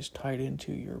this way is tied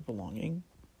into your belonging,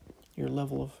 your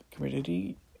level of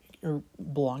community, your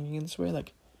belonging in this way,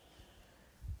 like,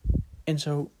 and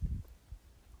so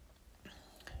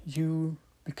you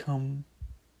become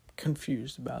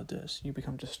confused about this, you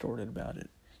become distorted about it,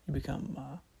 you become,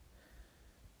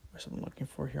 what's I'm looking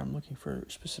for here, I'm looking for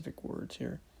specific words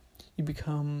here, you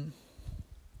become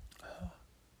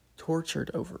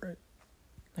tortured over it.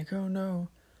 Like, oh no,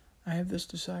 I have this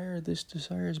desire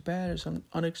is bad, it's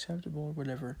unacceptable, or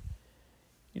whatever,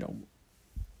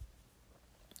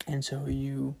 and so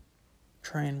you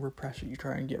try and repress it, you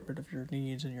try and get rid of your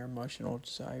needs and your emotional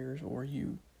desires, or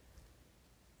you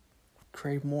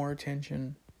crave more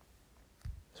attention.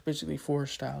 It's basically 4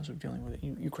 styles of dealing with it.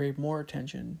 You crave more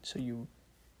attention, so you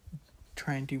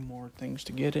try and do more things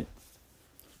to get it.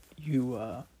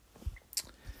 You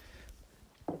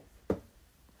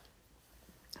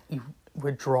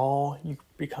withdraw, you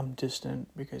become distant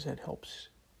because that helps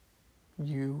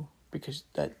you,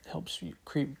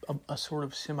 create a sort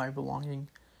of semi-belonging,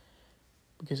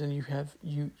 because then you have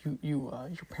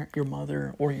your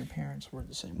mother or your parents were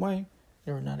the same way.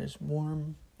 They were not as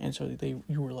warm, and so you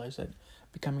realize that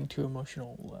becoming too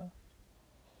emotional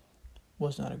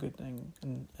was not a good thing,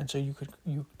 and so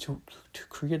to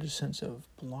create a sense of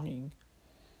belonging,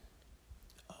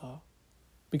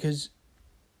 because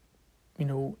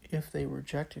if they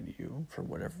rejected you for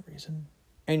whatever reason,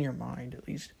 in your mind at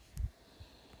least,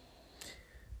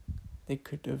 they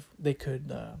could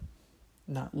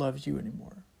not love you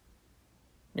anymore.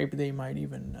 Maybe they might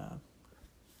even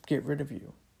get rid of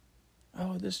you.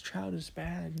 Oh, this child is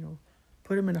bad,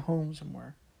 put him in a home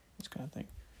somewhere. This kind of thing.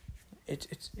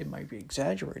 It might be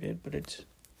exaggerated, but it's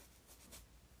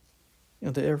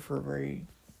they're there for a very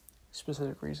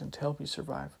specific reason, to help you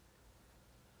survive.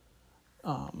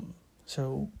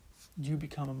 So you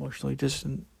become emotionally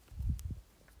distant,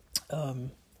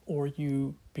 or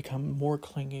you become more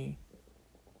clingy,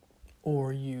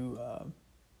 or you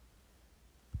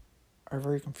are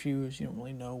very confused. You don't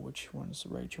really know which one's the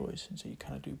right choice, and so you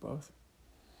kind of do both.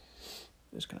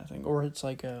 This kind of thing. Or it's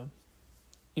like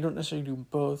you don't necessarily do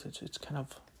both. It's kind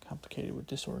of complicated with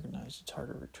disorganized. It's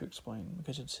harder to explain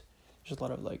because there's a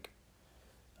lot of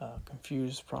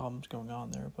confused problems going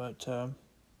on there. But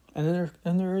and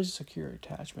there is secure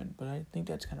attachment, but I think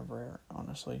that's kind of rare,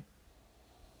 honestly.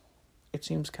 It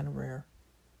seems kind of rare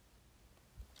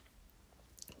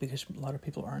because a lot of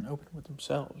people aren't open with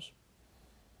themselves.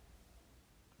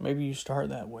 Maybe you start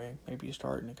that way. Maybe you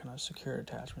start in a kind of secure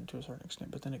attachment to a certain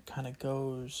extent, but then it kind of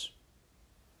goes,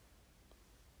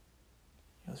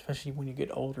 especially when you get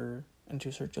older and to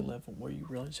a certain level where you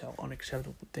realize how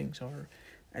unacceptable things are,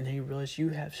 and then you realize you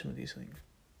have some of these things.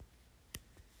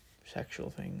 Sexual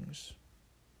things,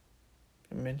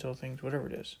 mental things, whatever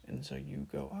it is. And so you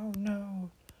go, oh no.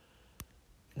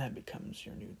 And that becomes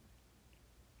your new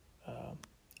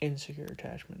insecure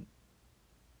attachment.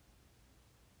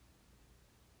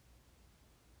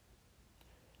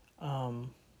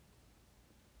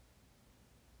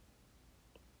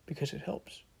 Because it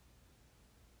helps.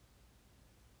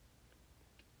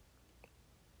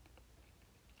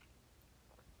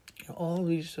 All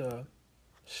these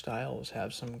styles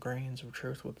have some grains of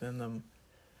truth within them,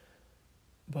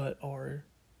 but are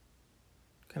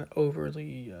kind of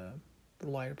overly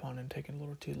relied upon and taken a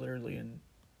little too literally, and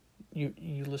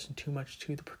you listen too much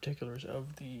to the particulars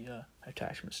of the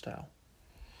attachment style.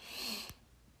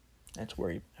 That's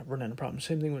where you run into problems.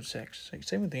 Same thing with sex.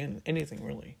 Same with anything,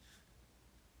 really,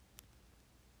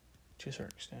 to a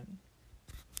certain extent.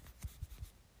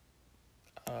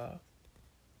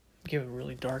 Give a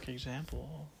really dark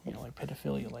example, like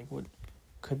pedophilia, like what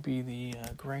could be the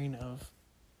grain of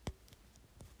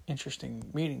interesting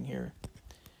meaning here.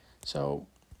 So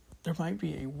there might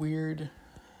be a weird,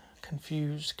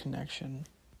 confused connection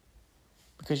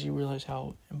because you realize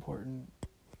how important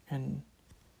and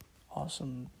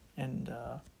awesome and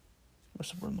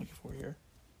what's the word I'm looking for here?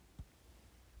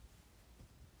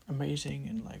 Amazing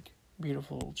and like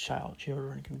beautiful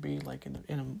children can be, like in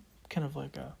a kind of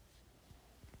like a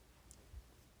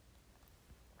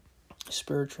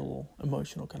spiritual,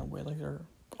 emotional kind of way. Like they're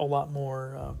a lot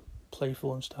more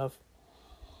playful and stuff,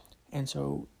 and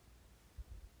so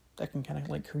that can kind of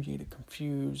like create a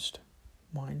confused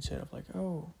mindset of like,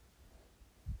 oh,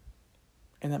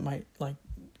 and that might like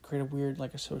create a weird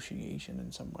like association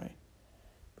in some way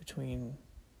between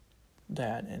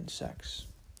that and sex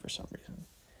for some reason.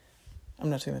 I'm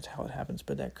not saying that's how it happens,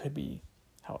 but that could be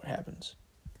how it happens.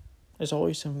 There's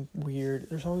always some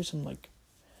like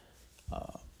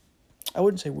I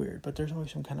wouldn't say weird, but there's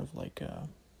always some kind of like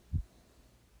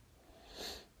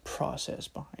process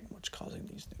behind what's causing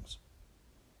these things.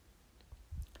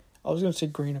 I was going to say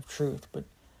grain of truth, but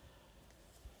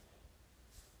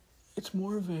it's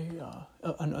more of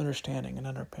an understanding, an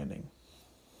underpinning.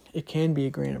 It can be a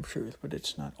grain of truth, but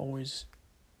it's not always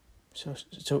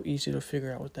so easy to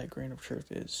figure out what that grain of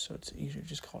truth is. So it's easier to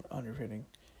just call it underpinning.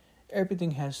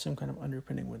 Everything has some kind of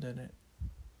underpinning within it,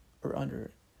 or under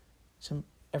it.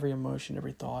 Every emotion,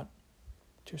 every thought,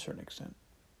 to a certain extent.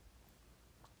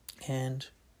 And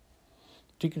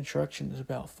deconstruction is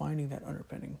about finding that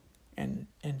underpinning and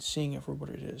seeing it for what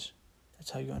it is.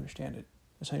 That's how you understand it.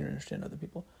 That's how you understand other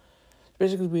people. It's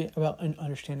basically about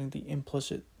understanding the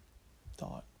implicit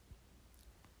thought.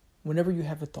 Whenever you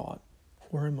have a thought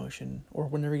or emotion, or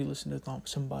whenever you listen to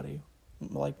somebody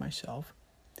like myself,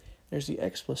 there's the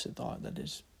explicit thought that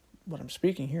is what I'm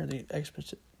speaking here. The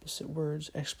explicit words.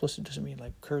 Explicit doesn't mean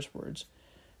like curse words.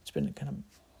 It's been kind of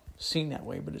seen that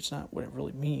way, but it's not what it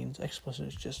really means. Explicit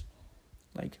is just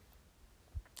like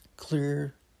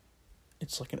clear.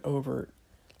 It's like an overt,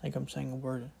 like I'm saying a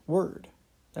word.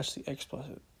 That's the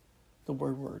explicit. The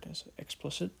word is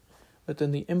explicit. But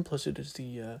then the implicit is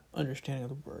the understanding of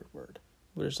the word.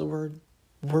 What does the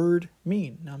word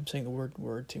mean? Now I'm saying the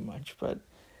word too much, but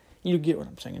you get what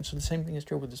I'm saying. So the same thing is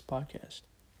true with this podcast.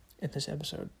 In this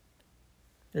episode,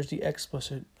 there's the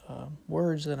explicit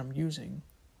words that I'm using,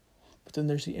 but then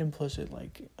there's the implicit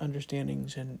like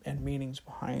understandings and meanings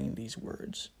behind these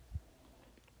words,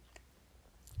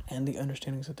 and the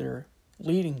understandings that they're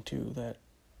leading to that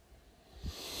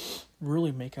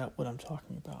really make out what I'm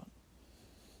talking about.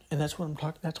 And that's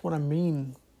what I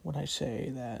mean when I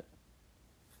say that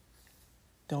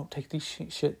don't take this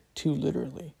shit too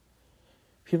literally.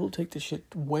 People take this shit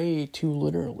way too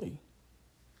literally.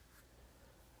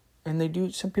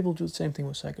 And some people do the same thing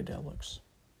with psychedelics.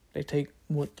 They take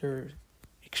what they're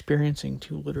experiencing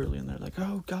too literally, and they're like,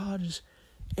 oh, God is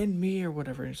in me or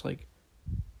whatever. And it's like,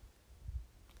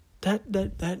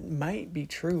 that might be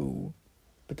true,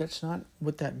 but that's not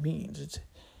what that means.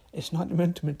 It's not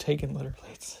meant to be taken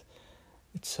literally. It's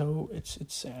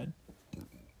sad.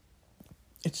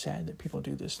 It's sad that people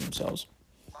do this themselves.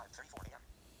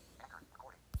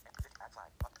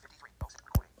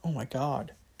 Oh my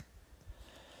God.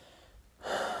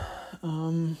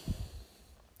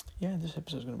 Yeah, this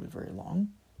episode's going to be very long.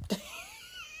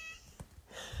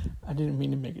 I didn't mean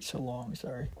to make it so long,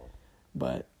 sorry.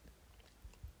 But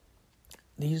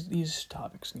these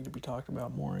topics need to be talked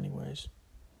about more anyways.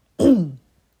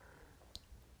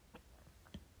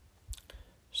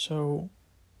 So,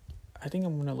 I think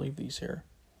I'm going to leave these here.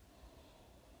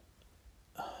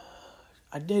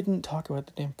 I didn't talk about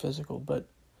the damn physical, but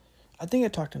I think I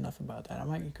talked enough about that. I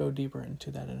might go deeper into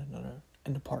that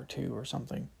into part 2 or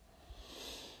something.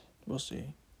 We'll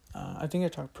see. I think I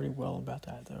talked pretty well about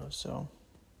that, though. So,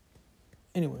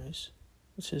 anyways,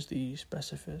 this is the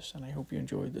Specifist, and I hope you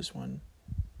enjoyed this one.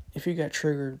 If you got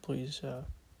triggered, please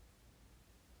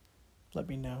let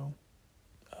me know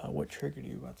what triggered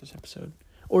you about this episode.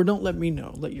 Or don't let me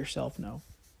know. Let yourself know.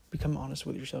 Become honest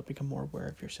with yourself. Become more aware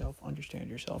of yourself. Understand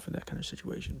yourself in that kind of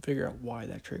situation. Figure out why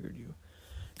that triggered you.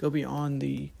 Go beyond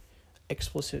the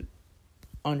explicit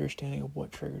understanding of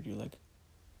what triggered you. Like,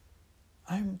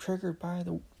 I'm triggered by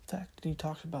the fact that he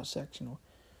talks about sex.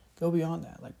 Go beyond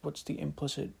that. Like, what's the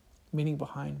implicit meaning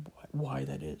behind why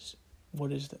that is?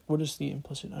 What is the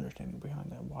implicit understanding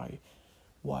behind that?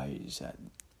 Why is that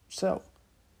so?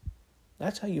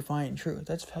 That's how you find truth.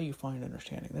 That's how you find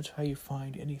understanding. That's how you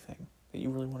find anything that you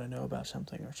really want to know about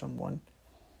something or someone.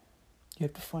 You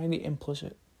have to find the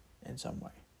implicit in some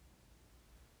way.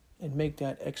 And make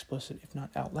that explicit, if not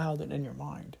out loud, then in your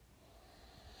mind.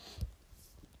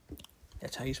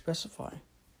 That's how you specify.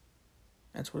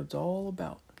 That's what it's all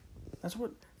about. That's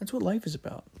what life is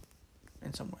about,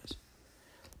 in some ways.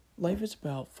 Life is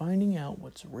about finding out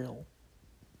what's real.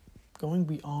 Going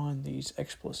beyond these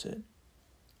explicit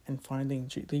and finding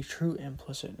the true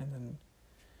implicit, and then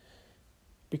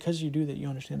because you do that, you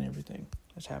understand everything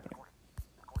that's happening.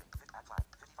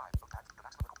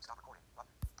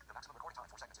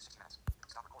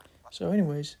 So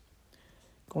anyways,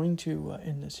 going to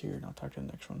end this here, and I'll talk to you in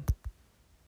the next one.